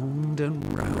 Round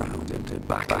and round and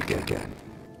back again.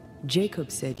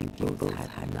 Jacob said you both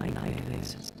had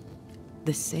nightmares.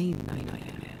 The same nightmare.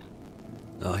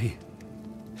 I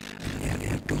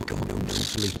don't go no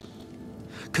sleep.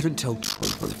 Couldn't tell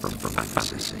truth from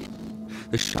fantasy.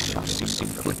 The shadows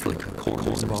seemed to flicker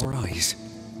corners of our eyes.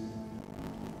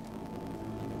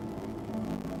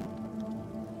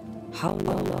 How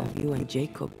long have you and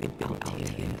Jacob been out here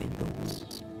in the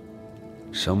woods?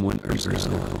 Some winters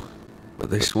now, but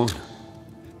this one,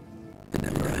 it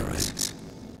never ends.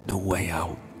 No way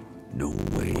out, no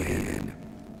way in.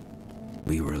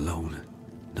 We were alone,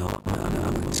 not now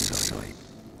in sight.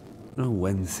 Know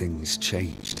when things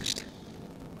changed.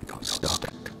 We got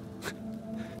stuck.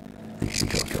 These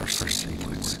cursed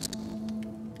woods.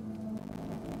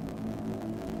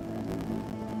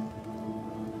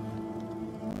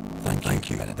 Thank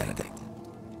you, Benedict.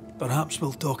 Perhaps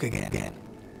we'll talk again.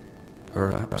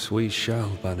 Perhaps we shall,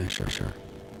 Banishers.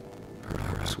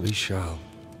 Perhaps we shall.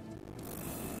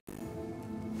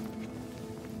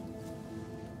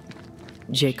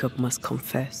 Jacob must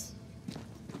confess.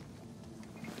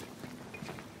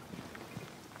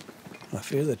 I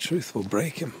fear the truth will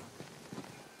break him.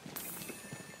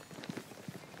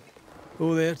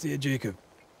 Oh, there to you, Jacob.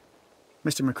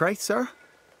 Mr. McCraith, sir?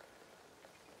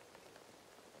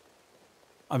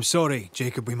 I'm sorry,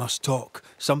 Jacob, we must talk.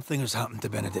 Something has happened to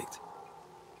Benedict.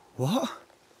 What?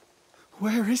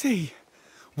 Where is he?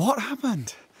 What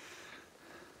happened?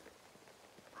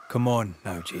 Come on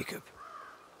now, Jacob.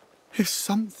 If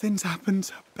something's happened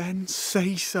to Ben,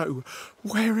 say so.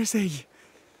 Where is he?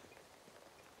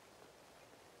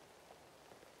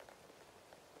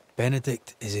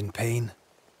 Benedict is in pain.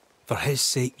 For his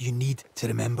sake, you need to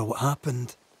remember what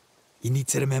happened. You need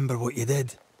to remember what you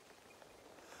did.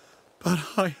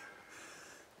 But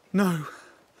No.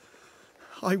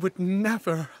 I would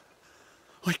never.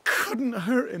 I couldn't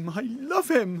hurt him. I love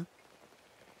him.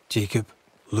 Jacob,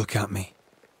 look at me.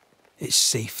 It's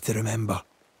safe to remember.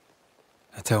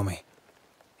 Now tell me,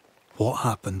 what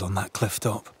happened on that cliff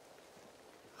top?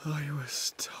 I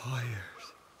was tired.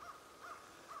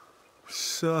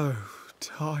 So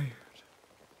tired.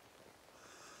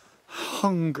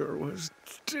 Hunger was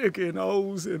digging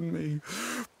holes in me,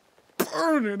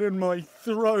 burning in my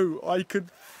throat. I could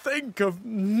think of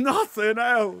nothing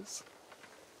else.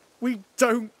 We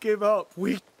don't give up.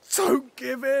 We don't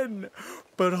give in.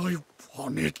 But I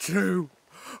wanted to.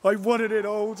 I wanted it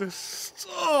all to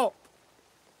stop.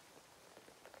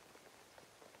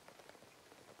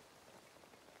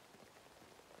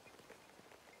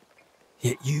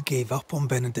 Yet you gave up on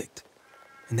Benedict,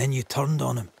 and then you turned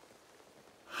on him.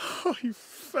 I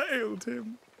failed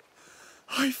him.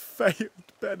 I failed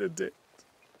Benedict.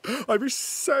 I was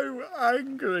so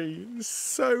angry,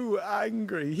 so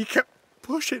angry. He kept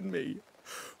pushing me.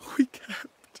 We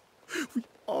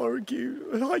argued,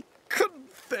 and I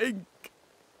couldn't think.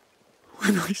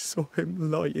 When I saw him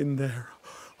lying there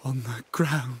on the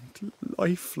ground,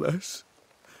 lifeless,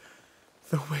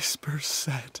 the whispers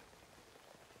said,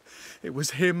 it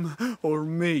was him or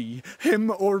me.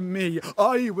 Him or me.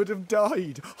 I would have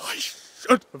died. I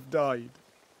should have died.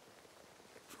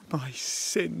 For my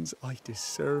sins, I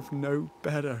deserve no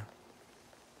better.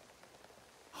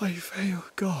 I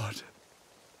failed God.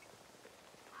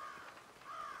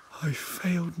 I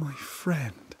failed my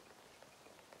friend.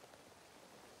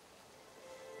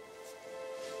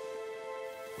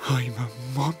 I'm a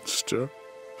monster.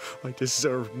 I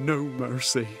deserve no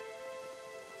mercy.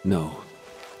 No.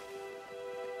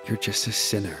 You're just a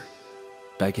sinner,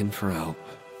 begging for help.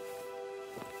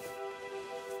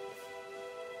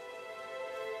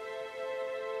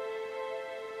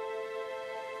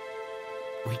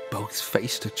 We both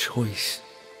faced a choice,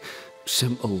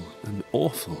 simple and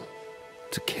awful,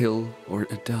 to kill or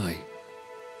to die.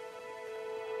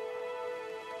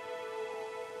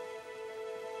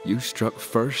 You struck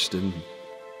first, and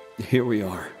here we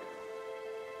are.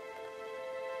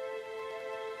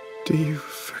 Do you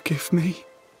forgive me?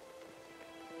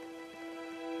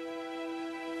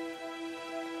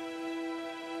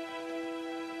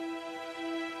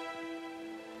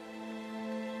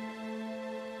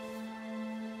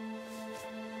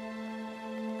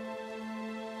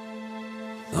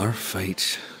 Our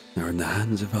fates are in the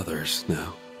hands of others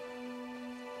now.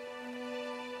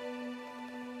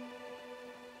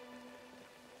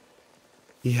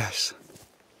 Yes.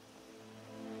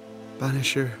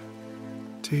 Banisher,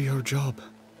 do your job.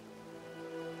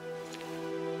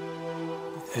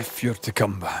 If you're to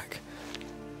come back,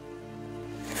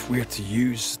 if we're to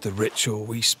use the ritual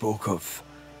we spoke of,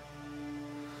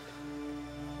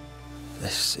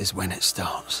 this is when it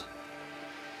starts.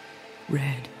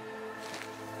 Red,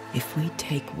 if we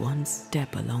take one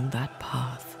step along that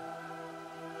path...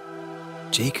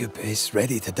 Jacob is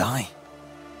ready to die.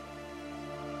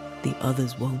 The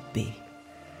others won't be.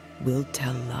 We'll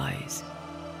tell lies.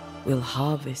 We'll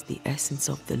harvest the essence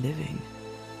of the living.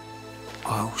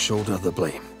 I'll shoulder the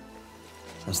blame.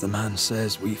 As the man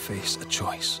says, we face a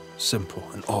choice, simple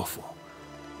and awful.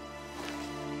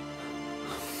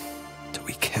 Do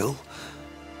we kill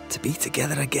to be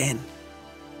together again?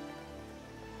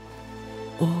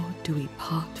 Or do we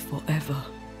part forever?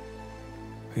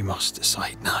 We must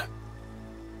decide now.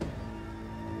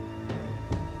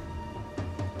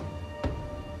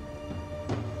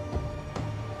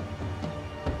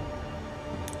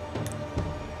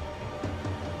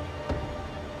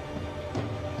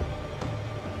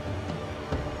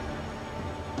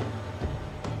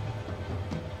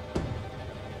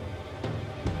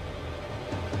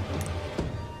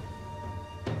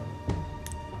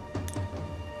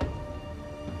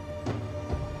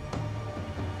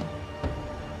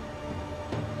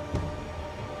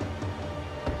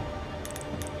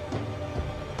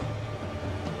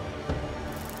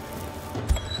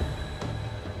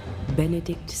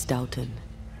 Benedict Stoughton.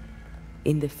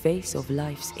 In the face of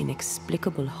life's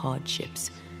inexplicable hardships,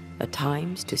 at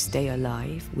times to stay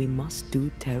alive, we must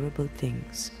do terrible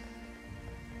things.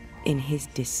 In his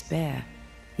despair,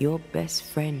 your best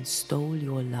friend stole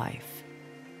your life.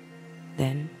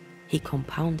 Then he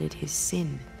compounded his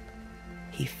sin.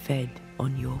 He fed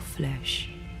on your flesh.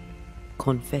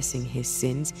 Confessing his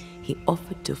sins, he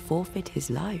offered to forfeit his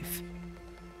life.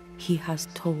 He has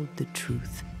told the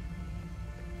truth.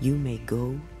 You may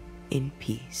go in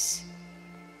peace.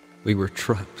 We were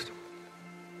trapped.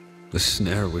 The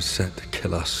snare was set to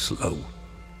kill us slow.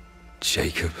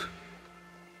 Jacob,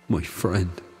 my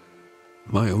friend,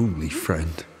 my only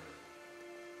friend.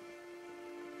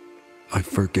 I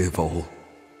forgive all.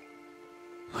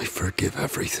 I forgive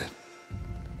everything.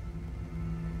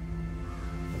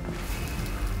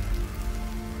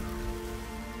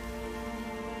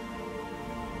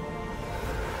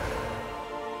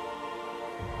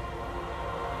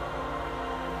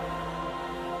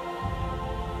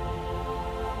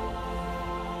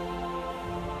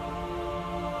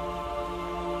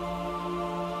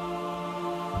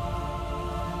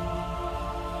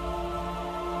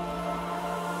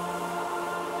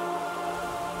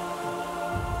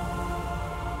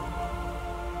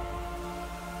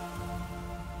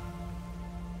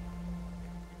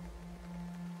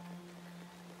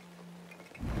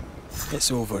 It's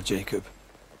over, Jacob.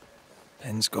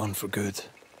 Ben's gone for good.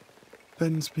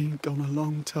 Ben's been gone a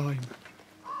long time.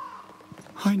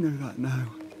 I know that now.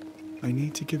 I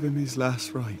need to give him his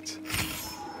last rites.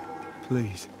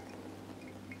 Please.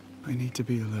 I need to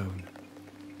be alone.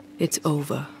 It's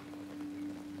over.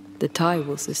 The tie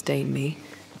will sustain me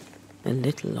a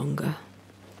little longer.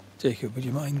 Jacob, would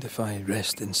you mind if I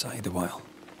rest inside a while?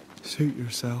 Suit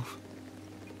yourself.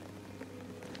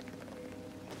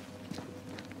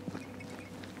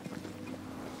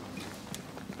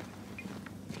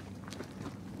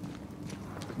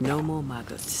 No more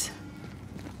maggots.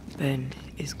 Ben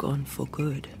is gone for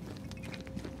good.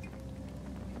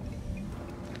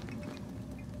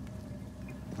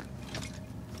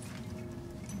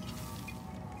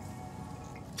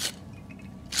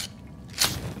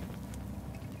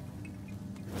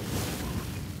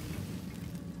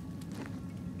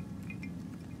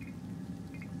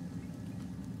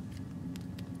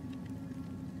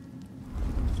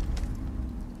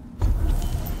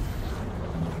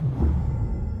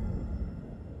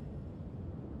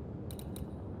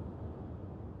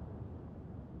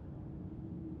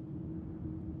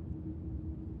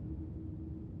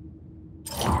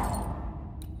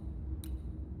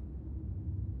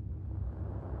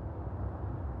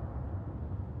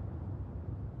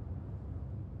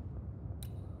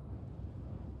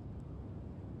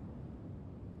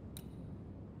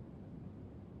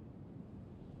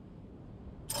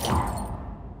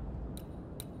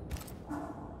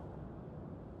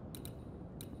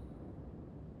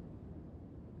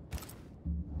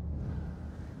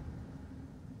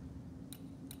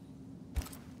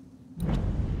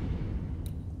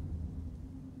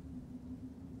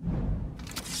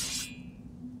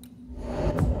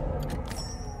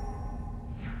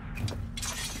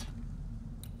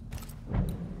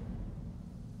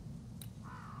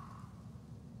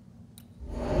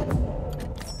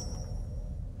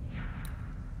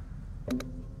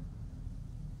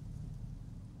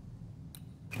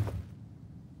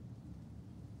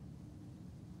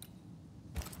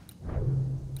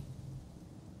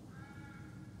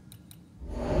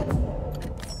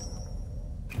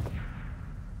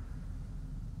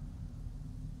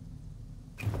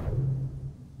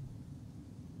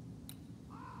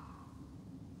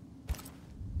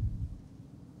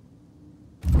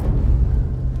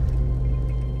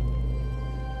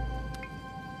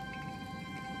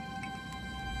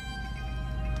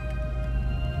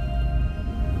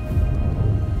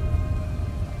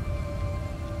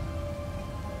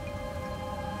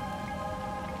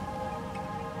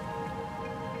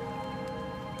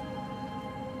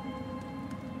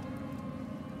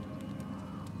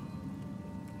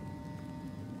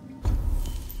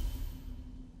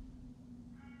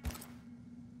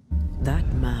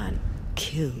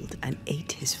 killed and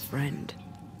ate his friend.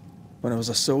 When I was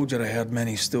a soldier, I heard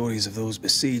many stories of those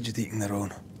besieged eating their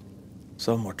own.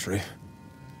 Some were true.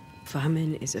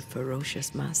 Famine is a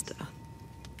ferocious master.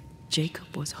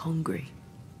 Jacob was hungry.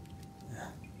 Yeah,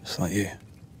 just like you.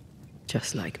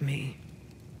 Just like me.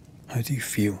 How do you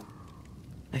feel?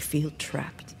 I feel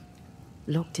trapped,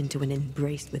 locked into an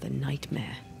embrace with a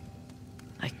nightmare.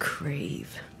 I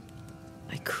crave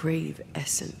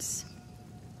essence.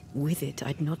 With it,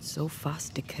 I'd not so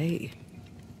fast decay.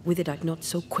 With it, I'd not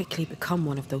so quickly become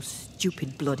one of those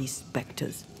stupid bloody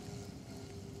specters.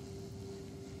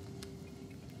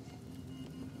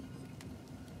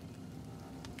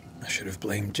 I should have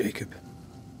blamed Jacob.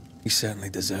 He certainly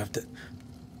deserved it.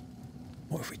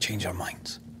 What if we change our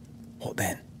minds? What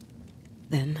then?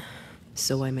 Then,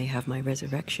 so I may have my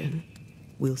resurrection,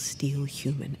 we'll steal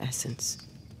human essence.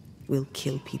 We'll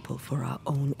kill people for our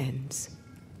own ends.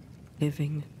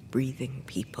 Living, breathing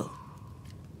people.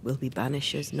 We'll be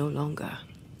banishers no longer.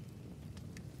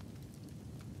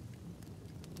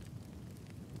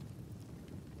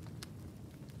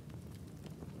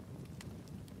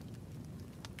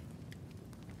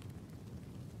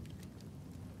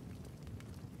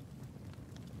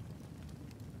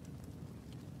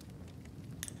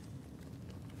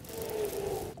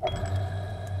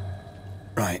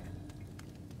 Right.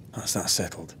 That's that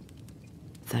settled.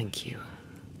 Thank you.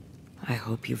 I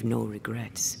hope you've no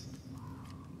regrets.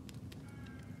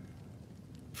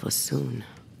 For soon,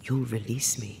 you'll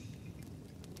release me.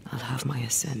 I'll have my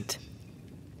ascent.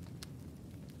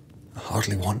 I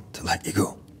hardly want to let you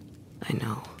go. I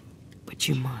know, but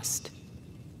you must.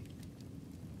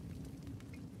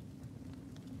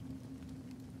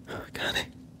 Can I?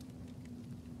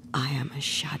 I am a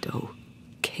shadow,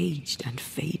 caged and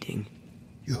fading.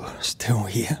 You're still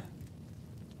here?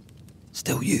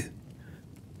 Still you?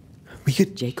 We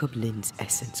could... Jacob Lynn's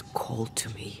essence called to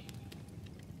me.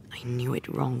 I knew it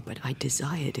wrong, but I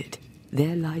desired it.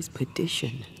 There lies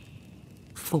perdition.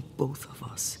 For both of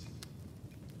us.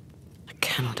 I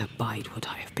cannot abide what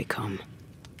I have become.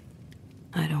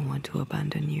 I don't want to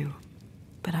abandon you,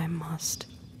 but I must.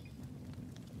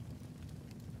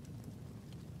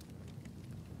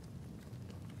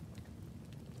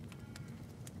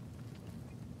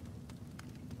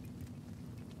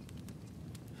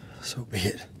 So be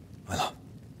it, my love.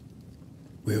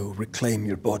 We'll reclaim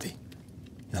your body.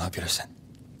 You'll have your ascent.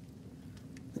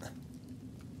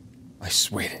 I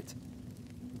swear it.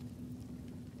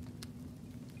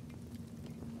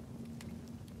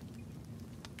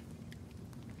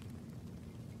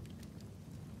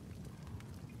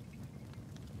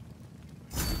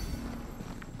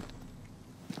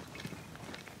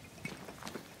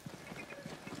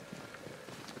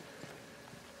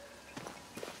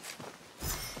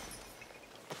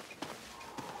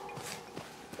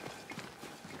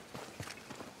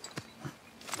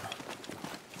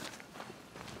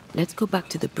 Let's go back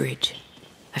to the bridge.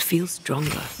 I feel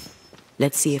stronger.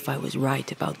 Let's see if I was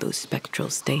right about those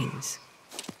spectral stains.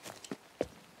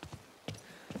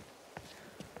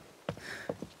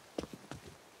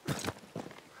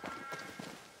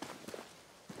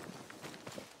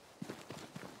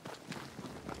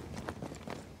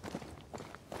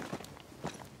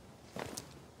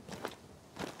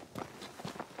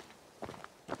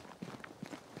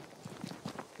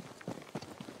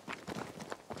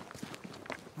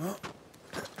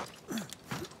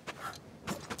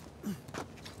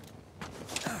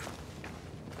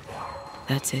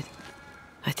 That's it.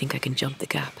 I think I can jump the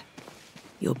gap.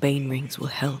 Your bane rings will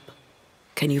help.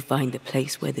 Can you find the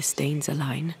place where the stains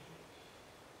align?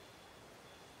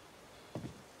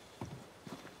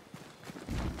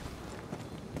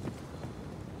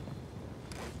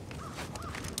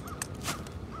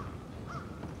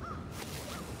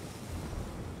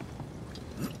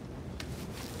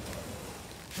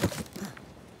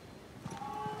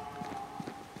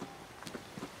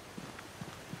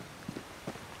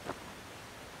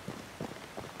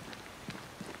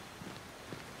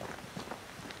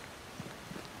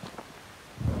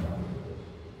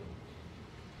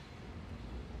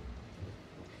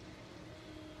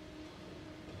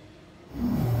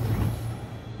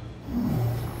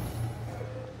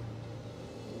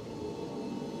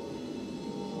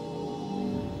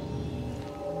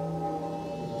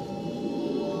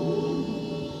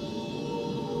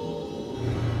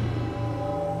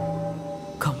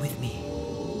 Come with me.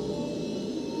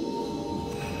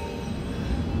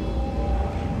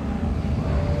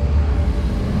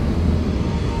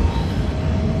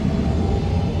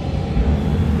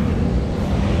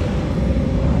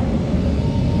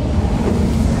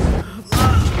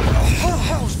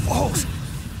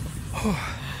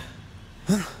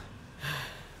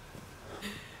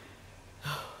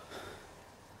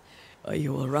 Are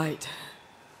you all right?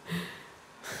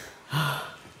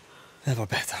 Never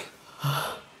better.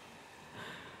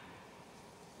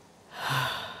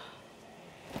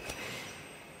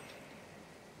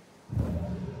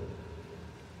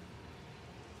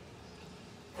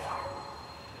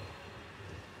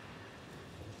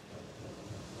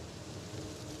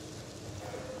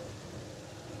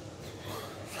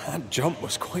 That jump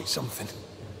was quite something.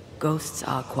 Ghosts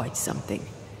are quite something.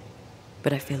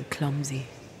 But I feel clumsy.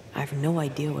 I have no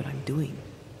idea what I'm doing.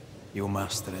 You'll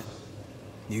master it.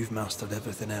 You've mastered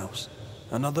everything else.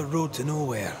 Another road to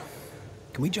nowhere.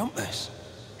 Can we jump this?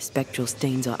 Spectral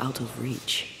stains are out of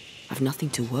reach. I've nothing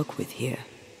to work with here.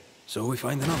 So we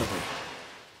find another way.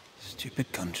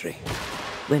 Stupid country.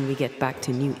 When we get back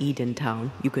to New Eden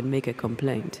Town, you can make a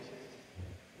complaint.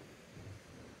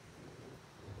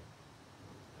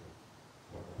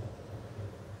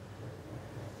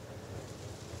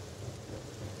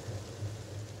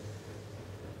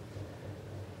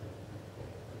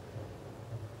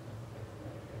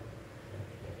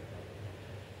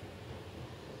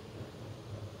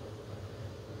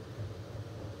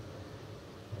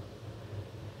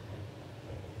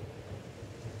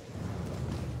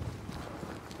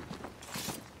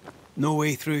 No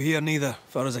way through here neither,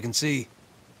 far as I can see.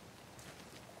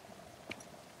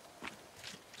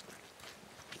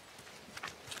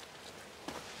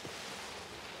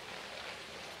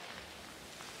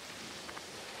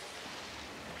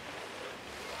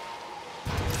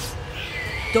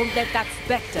 Don't let that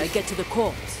spectre get to the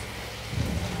corpse.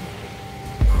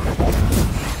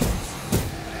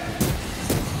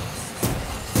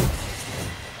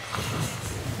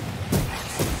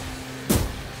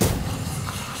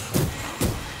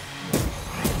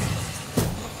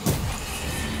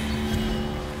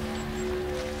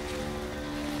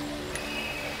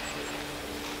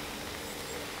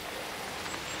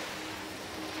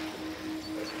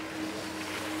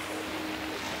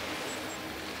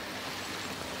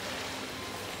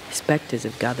 Spectres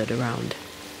have gathered around.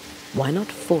 Why not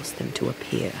force them to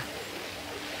appear?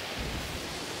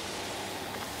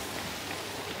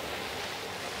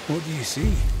 What do you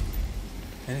see?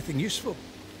 Anything useful?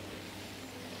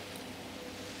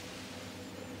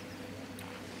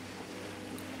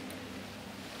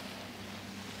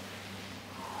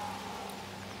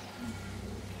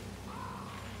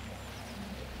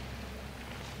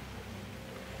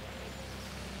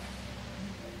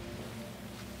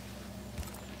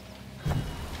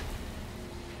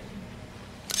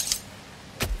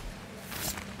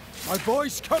 My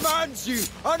voice commands you!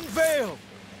 Unveil!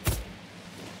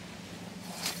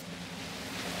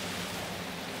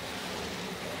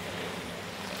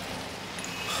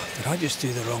 Did I just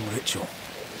do the wrong ritual?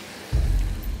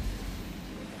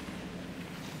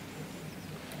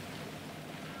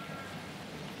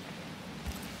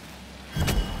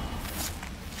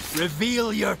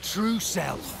 Reveal your true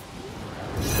self.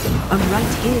 I'm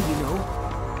right here, you know.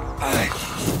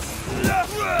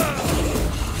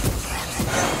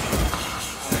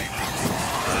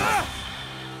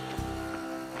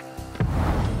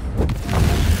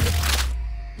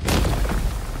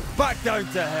 Back down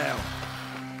to hell!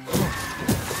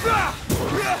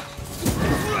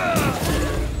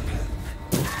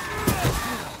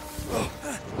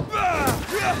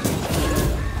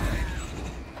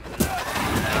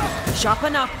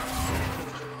 Sharpen up.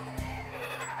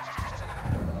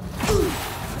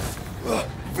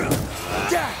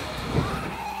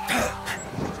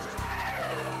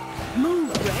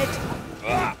 Move, Red.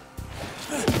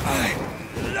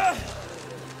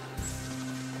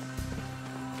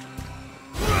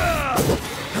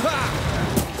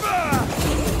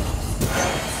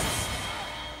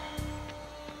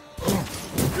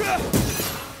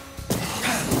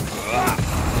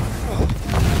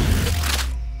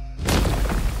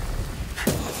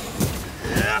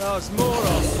 There's more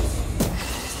of them.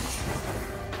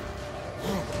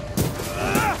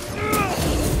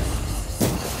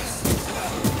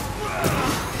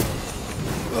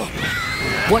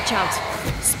 Watch out.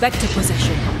 Spectre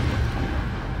possession.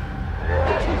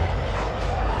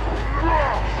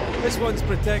 This one's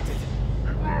protected.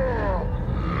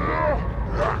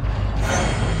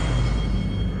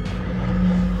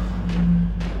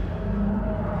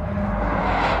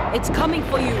 It's coming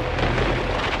for you.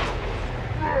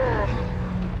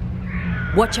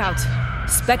 Watch out.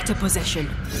 Spectre possession.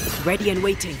 Ready and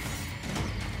waiting.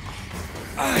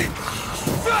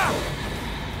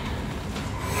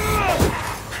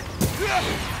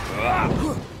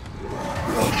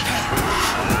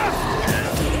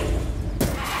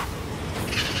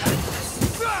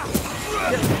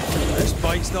 This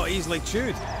bite's not easily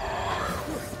chewed.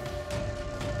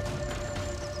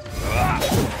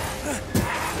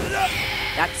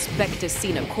 specter's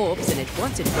seen a corpse and it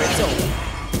wants it for its own.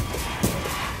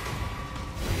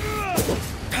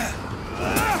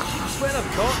 Where of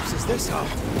corpse is this up?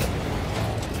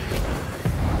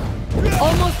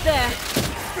 Almost there.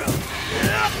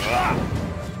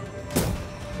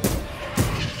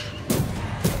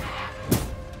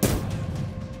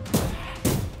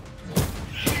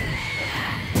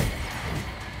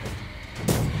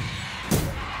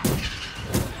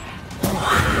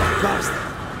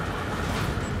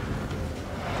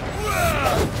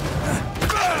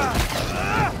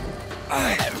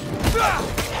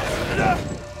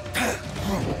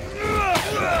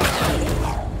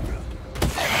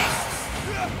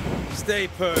 Stay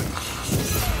put.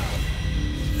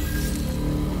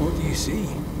 What do you see?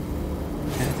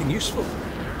 Anything useful?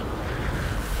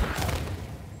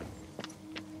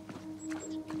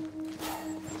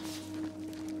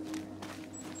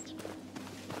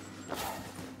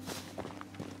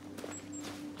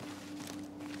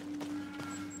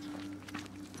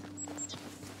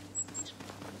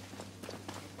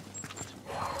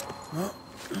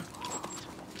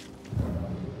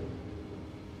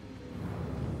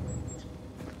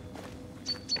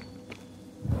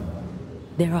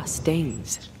 There are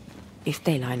stains. If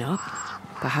they line up,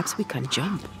 perhaps we can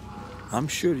jump. I'm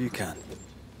sure you can.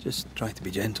 Just try to be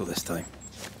gentle this time.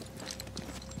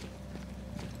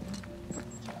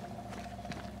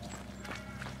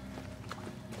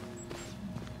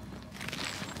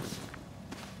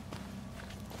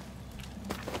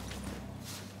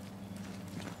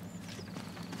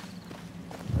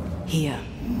 Here.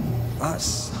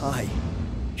 That's high.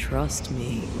 Trust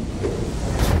me.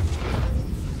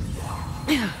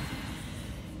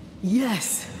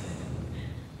 Yes!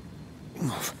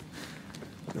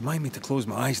 Remind me to close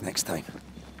my eyes next time.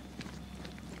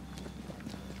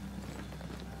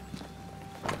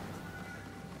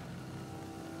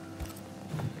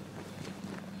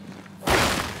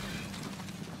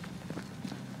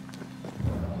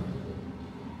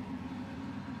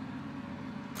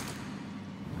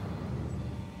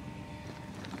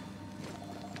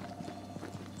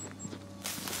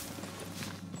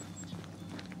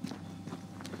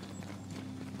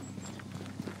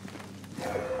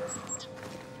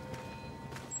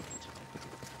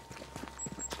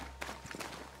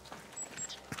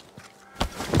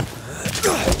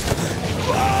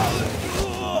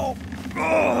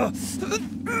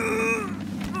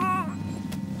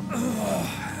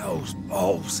 Hell's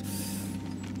balls.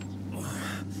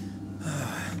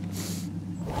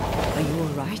 Are you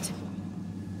alright?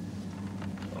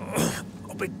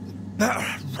 I'll be better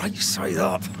right side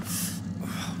up.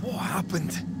 What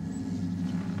happened?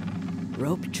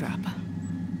 Rope trap.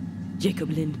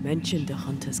 Jacob Lind mentioned the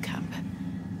hunter's camp.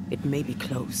 It may be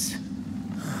close.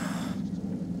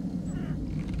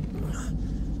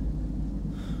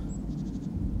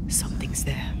 Something's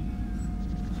there.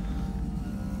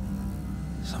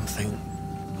 Something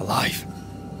alive.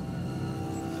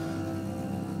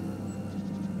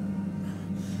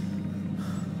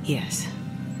 Yes.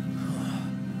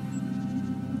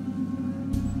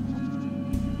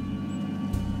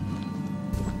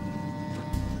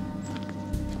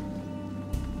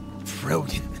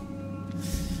 Brilliant.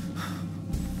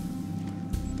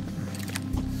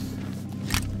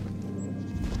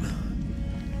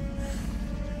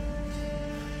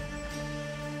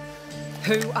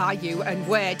 Who are you and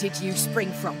where did you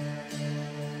spring from?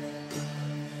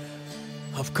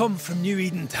 I've come from New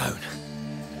Eden Town.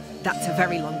 That's a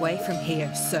very long way from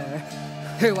here, sir.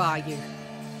 Who are you?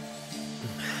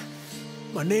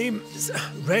 My name's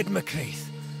Red McCraith.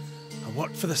 I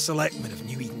work for the selectmen of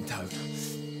New Eden Town.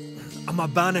 I'm a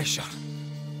banisher.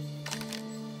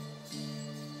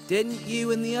 Didn't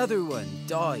you and the other one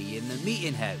die in the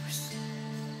meeting house?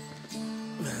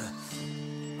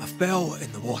 I fell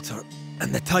in the water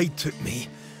and the tide took me.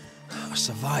 I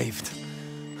survived.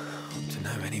 Up to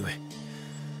now, anyway.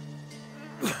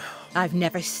 I've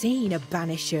never seen a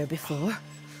banisher before.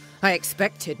 I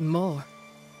expected more.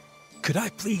 Could I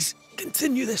please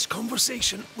continue this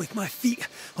conversation with my feet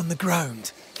on the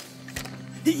ground?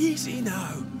 Easy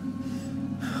now.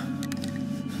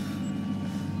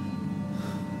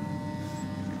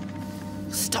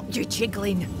 Stop your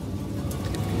jiggling.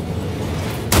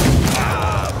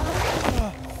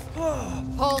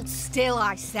 Hold still,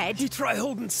 I said. You try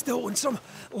holding still when some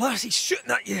lassie's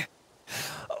shooting at you.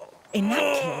 In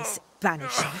that case,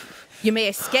 banisher, you may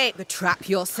escape the trap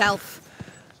yourself.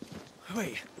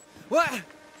 Wait, what?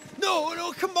 No,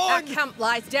 no, come on! Our camp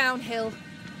lies downhill.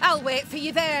 I'll wait for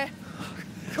you there.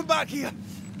 Come back here!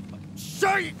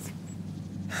 Shite!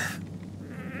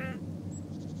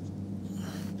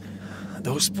 I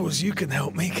don't suppose you can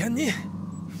help me, can you?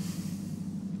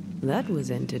 That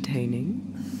was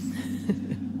entertaining.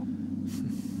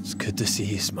 It's good to see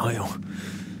you smile.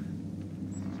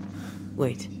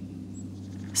 Wait.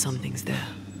 Something's there.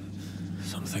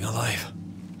 Something alive.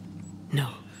 No.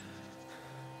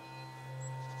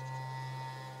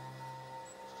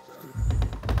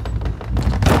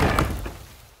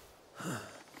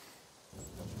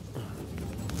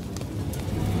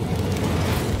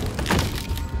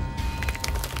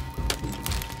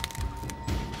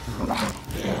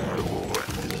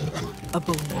 A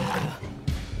bone walker.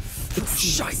 It's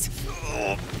shite.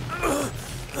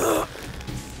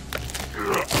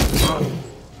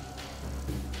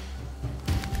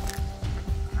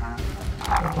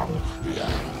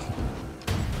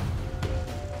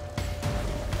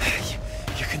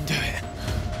 You can do it.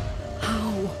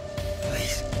 How?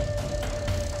 Please.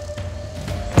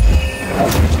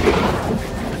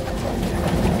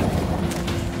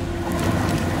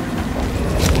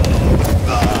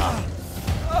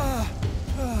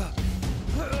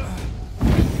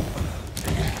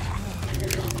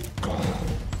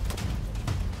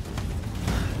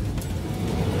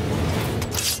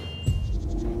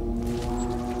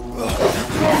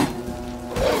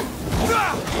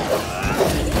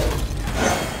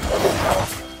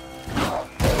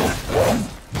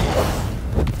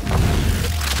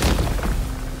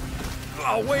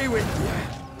 Away with you!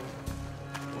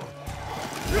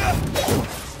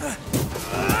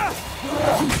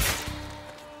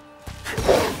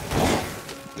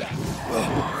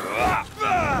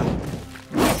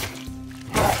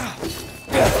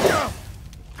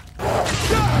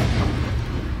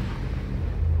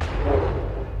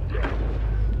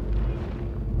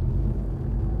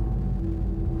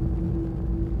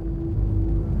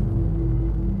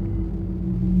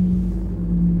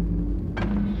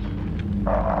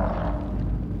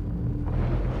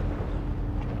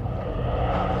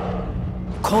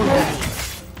 Call me.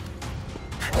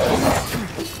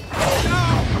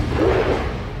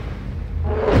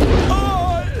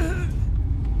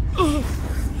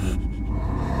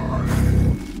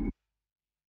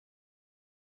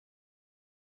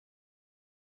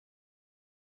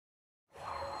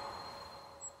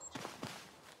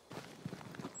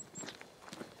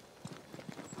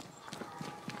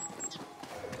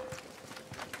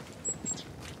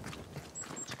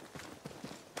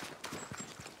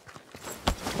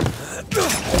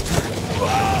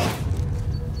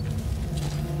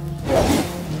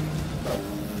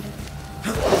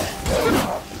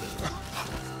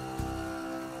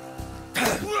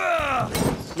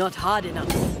 Not hard enough.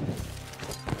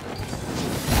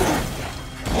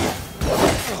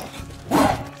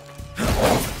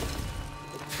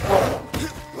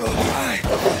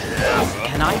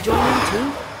 Can I join in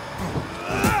too?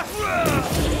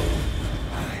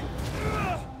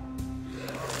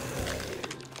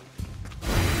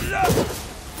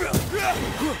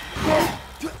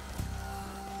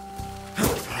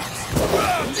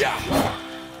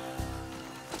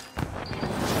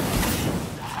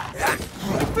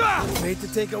 Made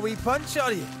to take a wee punch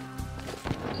on you.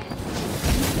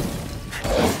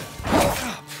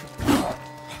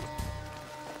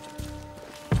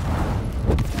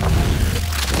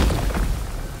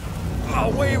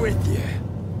 Away with you!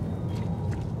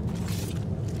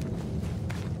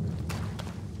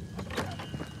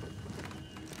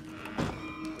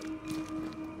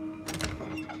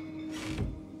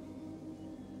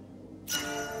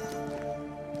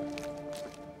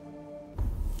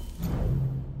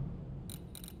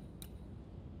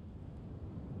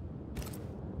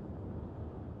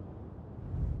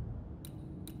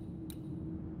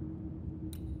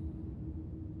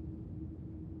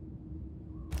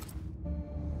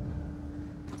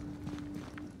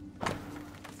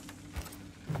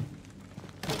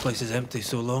 The place is empty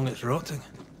so long it's rotting.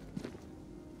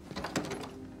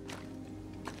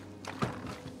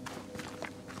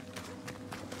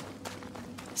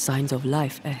 Signs of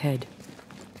life ahead.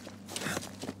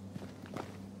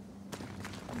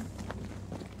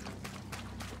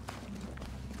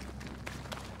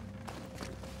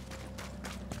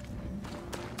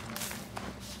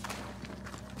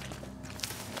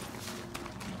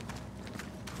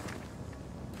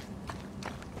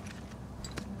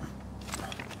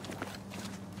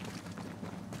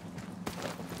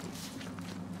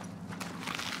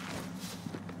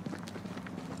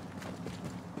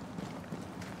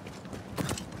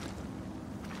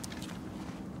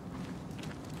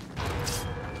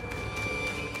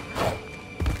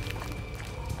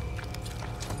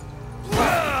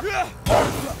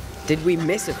 Did we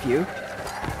miss a few?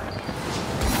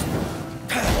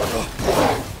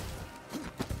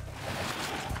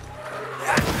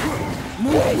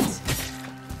 Move it!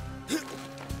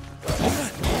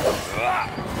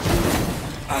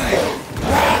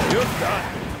 You're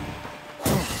done.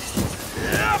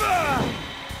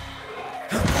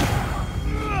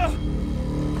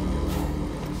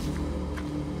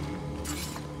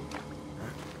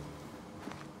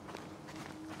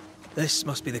 This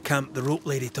must be the camp the rope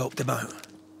lady talked about.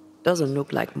 Doesn't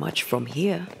look like much from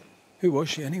here. Who was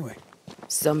she anyway?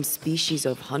 Some species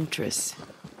of huntress.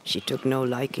 She took no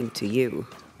liking to you.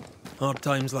 Hard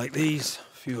times like these,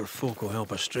 fewer folk will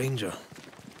help a stranger.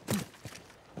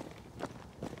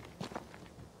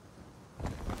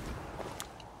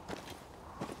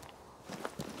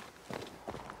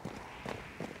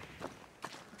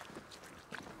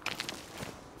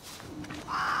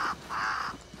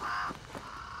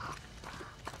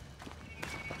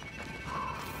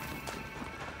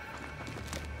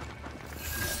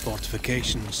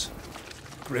 Fortifications.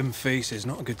 Grim face is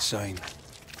not a good sign.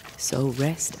 So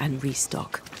rest and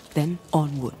restock, then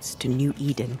onwards to New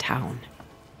Eden town.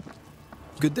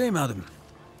 Good day, madam.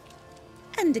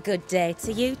 And a good day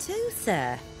to you too,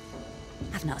 sir.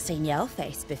 I've not seen your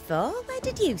face before. Where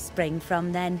did you spring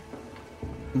from, then?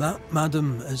 That,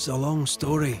 madam, is a long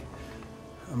story.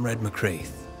 I'm Red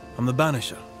McCraith. I'm the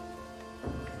Banisher.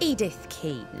 Edith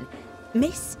Keane.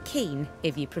 Miss Keane,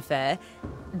 if you prefer.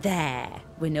 There,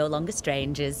 we're no longer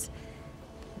strangers.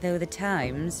 Though the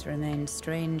times remain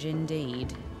strange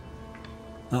indeed.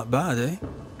 Not bad, eh?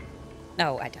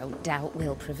 Oh, I don't doubt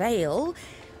we'll prevail.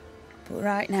 But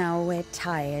right now, we're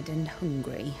tired and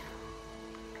hungry.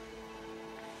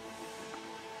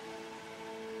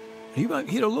 Are you out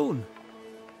here alone?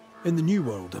 In the New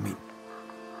World, I mean.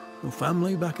 No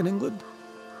family back in England?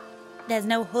 There's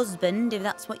no husband, if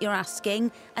that's what you're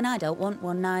asking, and I don't want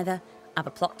one neither. I've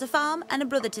a plot to farm and a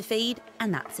brother to feed,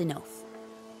 and that's enough.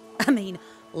 I mean,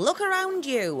 look around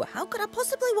you. How could I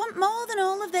possibly want more than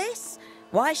all of this?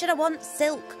 Why should I want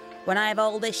silk when I have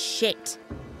all this shit?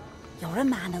 You're a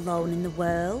man alone in the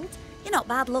world. You're not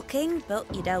bad looking,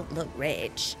 but you don't look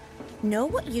rich. Know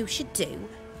what you should do?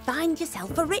 Find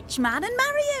yourself a rich man and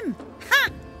marry him. Ha!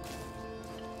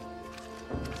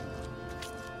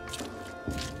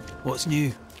 What's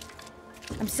new?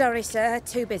 I'm sorry, sir.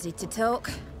 Too busy to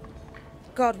talk.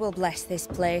 God will bless this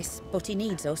place, but he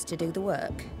needs us to do the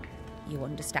work. You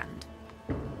understand?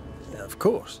 Yeah, of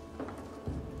course.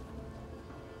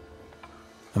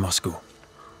 I must go.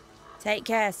 Take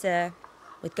care, sir.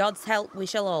 With God's help, we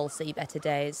shall all see better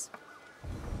days.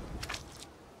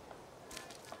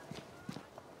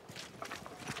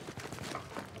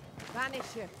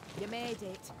 Banisher, you made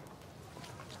it.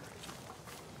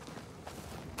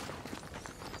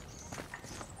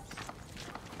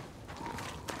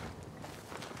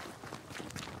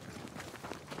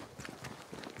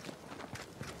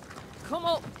 Come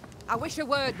up. I wish a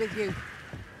word with you.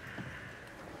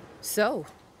 So,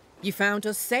 you found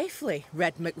us safely,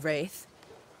 Red McWraith.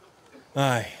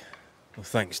 Aye. Well,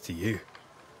 thanks to you.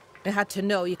 I had to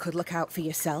know you could look out for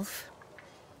yourself.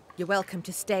 You're welcome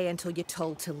to stay until you're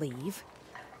told to leave.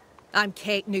 I'm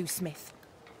Kate Newsmith.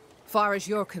 Far as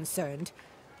you're concerned,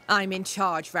 I'm in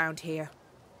charge round here.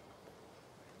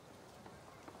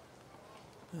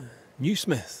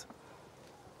 Newsmith.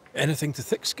 Anything to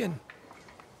thick-skin?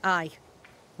 Aye.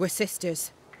 We're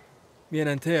sisters. Me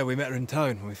and Antea, we met her in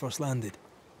town when we first landed.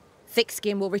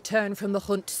 Thickskin will return from the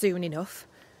hunt soon enough.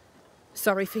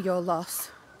 Sorry for your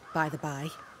loss, by the by.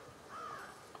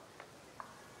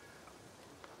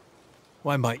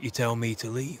 Why might you tell me to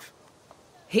leave?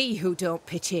 He who don't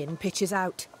pitch in, pitches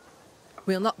out.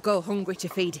 We'll not go hungry to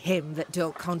feed him that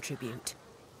don't contribute.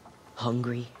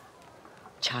 Hungry?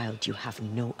 Child, you have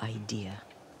no idea.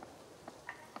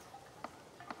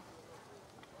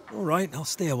 All right, I'll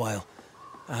stay a while.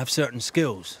 I have certain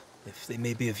skills, if they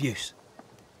may be of use.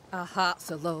 Our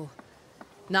hearts are low.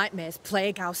 Nightmares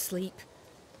plague our sleep.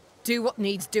 Do what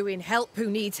needs doing, help who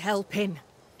needs helping.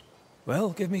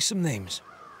 Well, give me some names.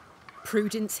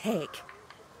 Prudence Hake.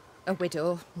 A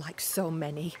widow, like so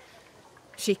many.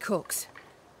 She cooks.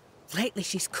 Lately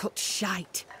she's cooked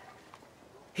shite.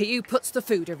 He who puts the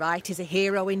food aright is a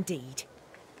hero indeed.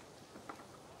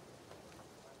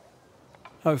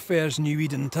 How fares New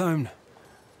Eden town?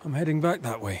 I'm heading back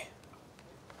that way.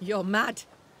 You're mad.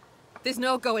 There's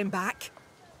no going back.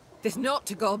 There's naught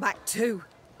to go back to.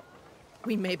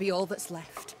 We may be all that's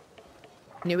left.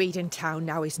 New Eden town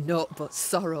now is naught but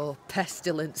sorrow,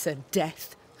 pestilence and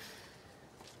death.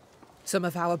 Some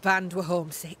of our band were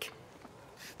homesick.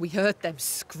 We heard them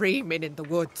screaming in the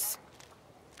woods.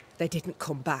 They didn't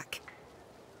come back.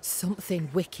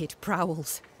 Something wicked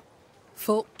prowls.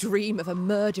 Folk dream of a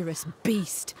murderous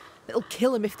beast that'll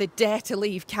kill them if they dare to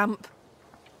leave camp.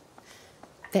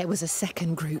 There was a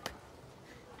second group.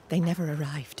 They never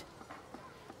arrived.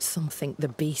 Some think the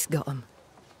beast got them.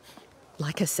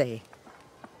 Like I say,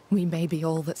 we may be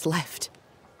all that's left.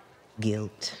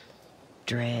 Guilt,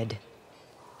 dread.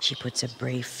 She puts a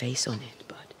brave face on it,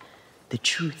 but the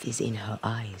truth is in her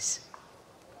eyes.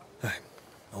 Aye,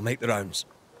 I'll make the rounds.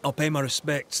 I'll pay my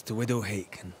respects to Widow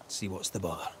Hake and see what's the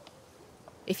bother.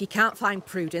 If you can't find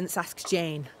Prudence, ask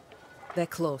Jane. They're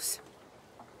close.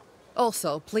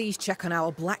 Also, please check on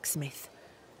our blacksmith.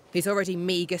 His already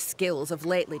meagre skills have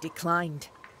lately declined.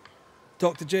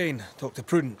 Talk to Jane, talk to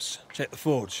Prudence, check the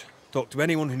forge, talk to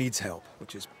anyone who needs help,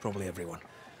 which is probably everyone.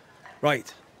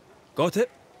 Right, got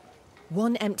it?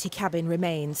 One empty cabin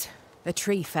remains. A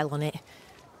tree fell on it,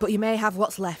 but you may have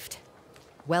what's left.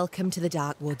 Welcome to the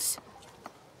Dark Woods.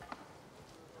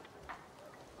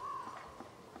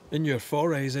 In your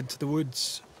forays into the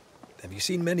woods, have you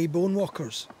seen many bone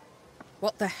walkers?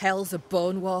 What the hell's a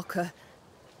bone walker?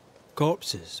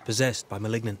 Corpses possessed by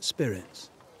malignant spirits.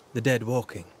 The dead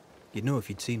walking. You'd know if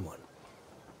you'd seen one.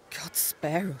 God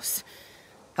spare us.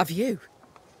 Have you?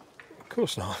 Of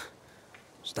course not.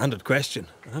 Standard question.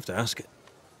 I have to ask it.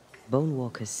 Bone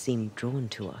walkers seem drawn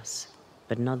to us,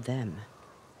 but not them.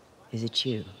 Is it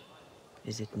you?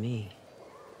 Is it me?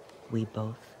 We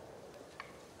both?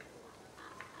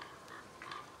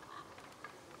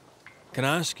 Can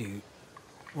I ask you,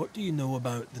 what do you know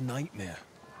about the nightmare?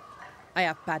 I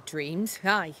have bad dreams,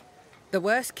 aye. The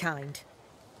worst kind.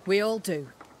 We all do.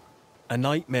 A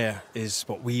nightmare is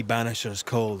what we Banishers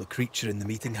call the creature in the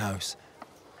meeting house.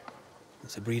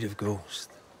 It's a breed of ghost.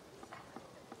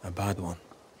 A bad one.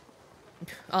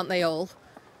 Aren't they all?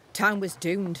 Town was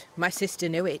doomed. My sister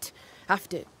knew it.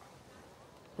 After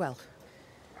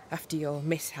your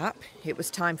mishap, it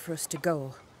was time for us to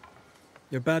go.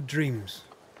 Your bad dreams.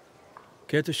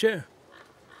 Care to share?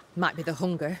 Might be the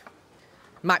hunger.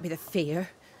 Might be the fear.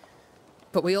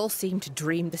 But we all seem to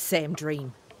dream the same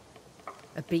dream.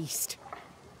 A beast.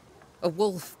 A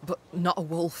wolf, but not a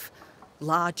wolf.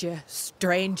 Larger,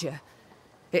 stranger.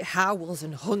 It howls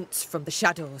and hunts from the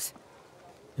shadows.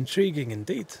 Intriguing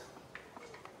indeed.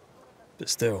 But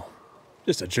still,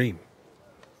 just a dream.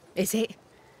 Is it?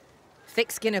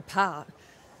 Thick skin apart,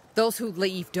 those who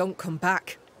leave don't come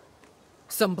back.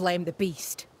 Some blame the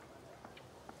beast.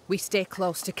 We stay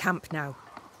close to camp now.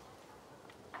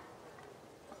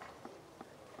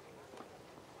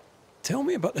 Tell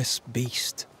me about this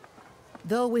beast.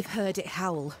 Though we've heard it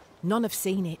howl, none have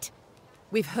seen it.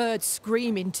 We've heard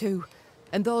screaming too,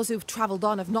 and those who've travelled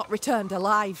on have not returned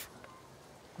alive.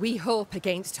 We hope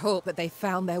against hope that they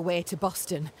found their way to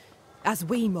Boston, as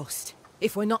we must,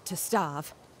 if we're not to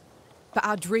starve. But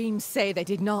our dreams say they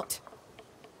did not.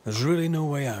 There's really no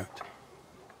way out.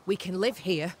 We can live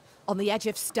here, on the edge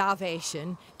of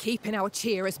starvation, keeping our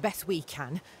cheer as best we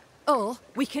can. Or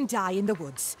we can die in the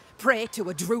woods, prey to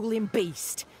a drooling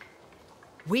beast.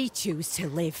 We choose to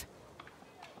live.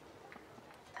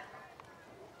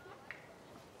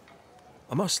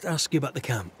 I must ask you about the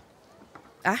camp.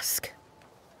 Ask?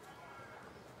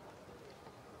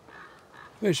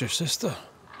 Where's your sister?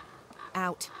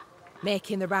 Out,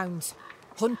 making the rounds,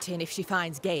 hunting if she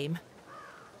finds game.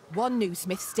 One new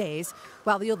smith stays,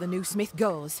 while the other new smith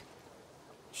goes.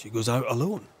 She goes out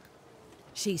alone.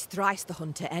 She's thrice the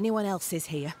hunter anyone else is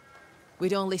here.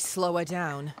 We'd only slow her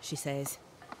down, she says.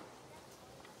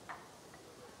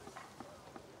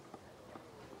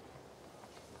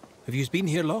 Have you been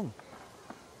here long?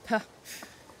 Huh.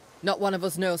 Not one of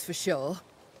us knows for sure.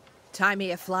 Time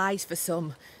here flies for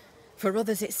some. For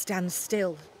others it stands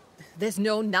still. There's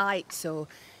no night, so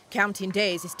counting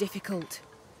days is difficult.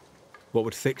 What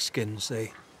would Thickskin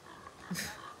say?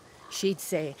 She'd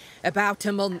say about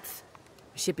a month.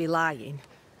 She'd be lying.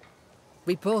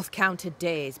 We both counted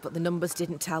days, but the numbers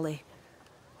didn't tally.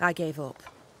 I gave up.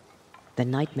 The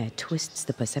nightmare twists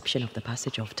the perception of the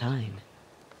passage of time.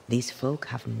 These folk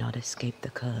have not escaped the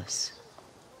curse.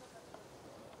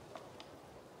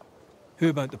 Who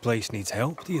about the place needs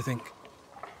help, do you think?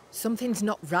 Something's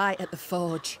not right at the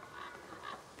forge.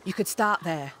 You could start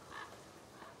there.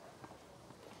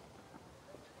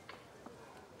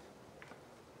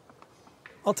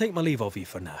 I'll take my leave of you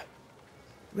for now.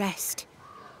 Rest.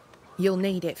 You'll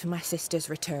need it for my sister's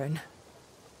return.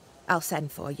 I'll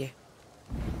send for you.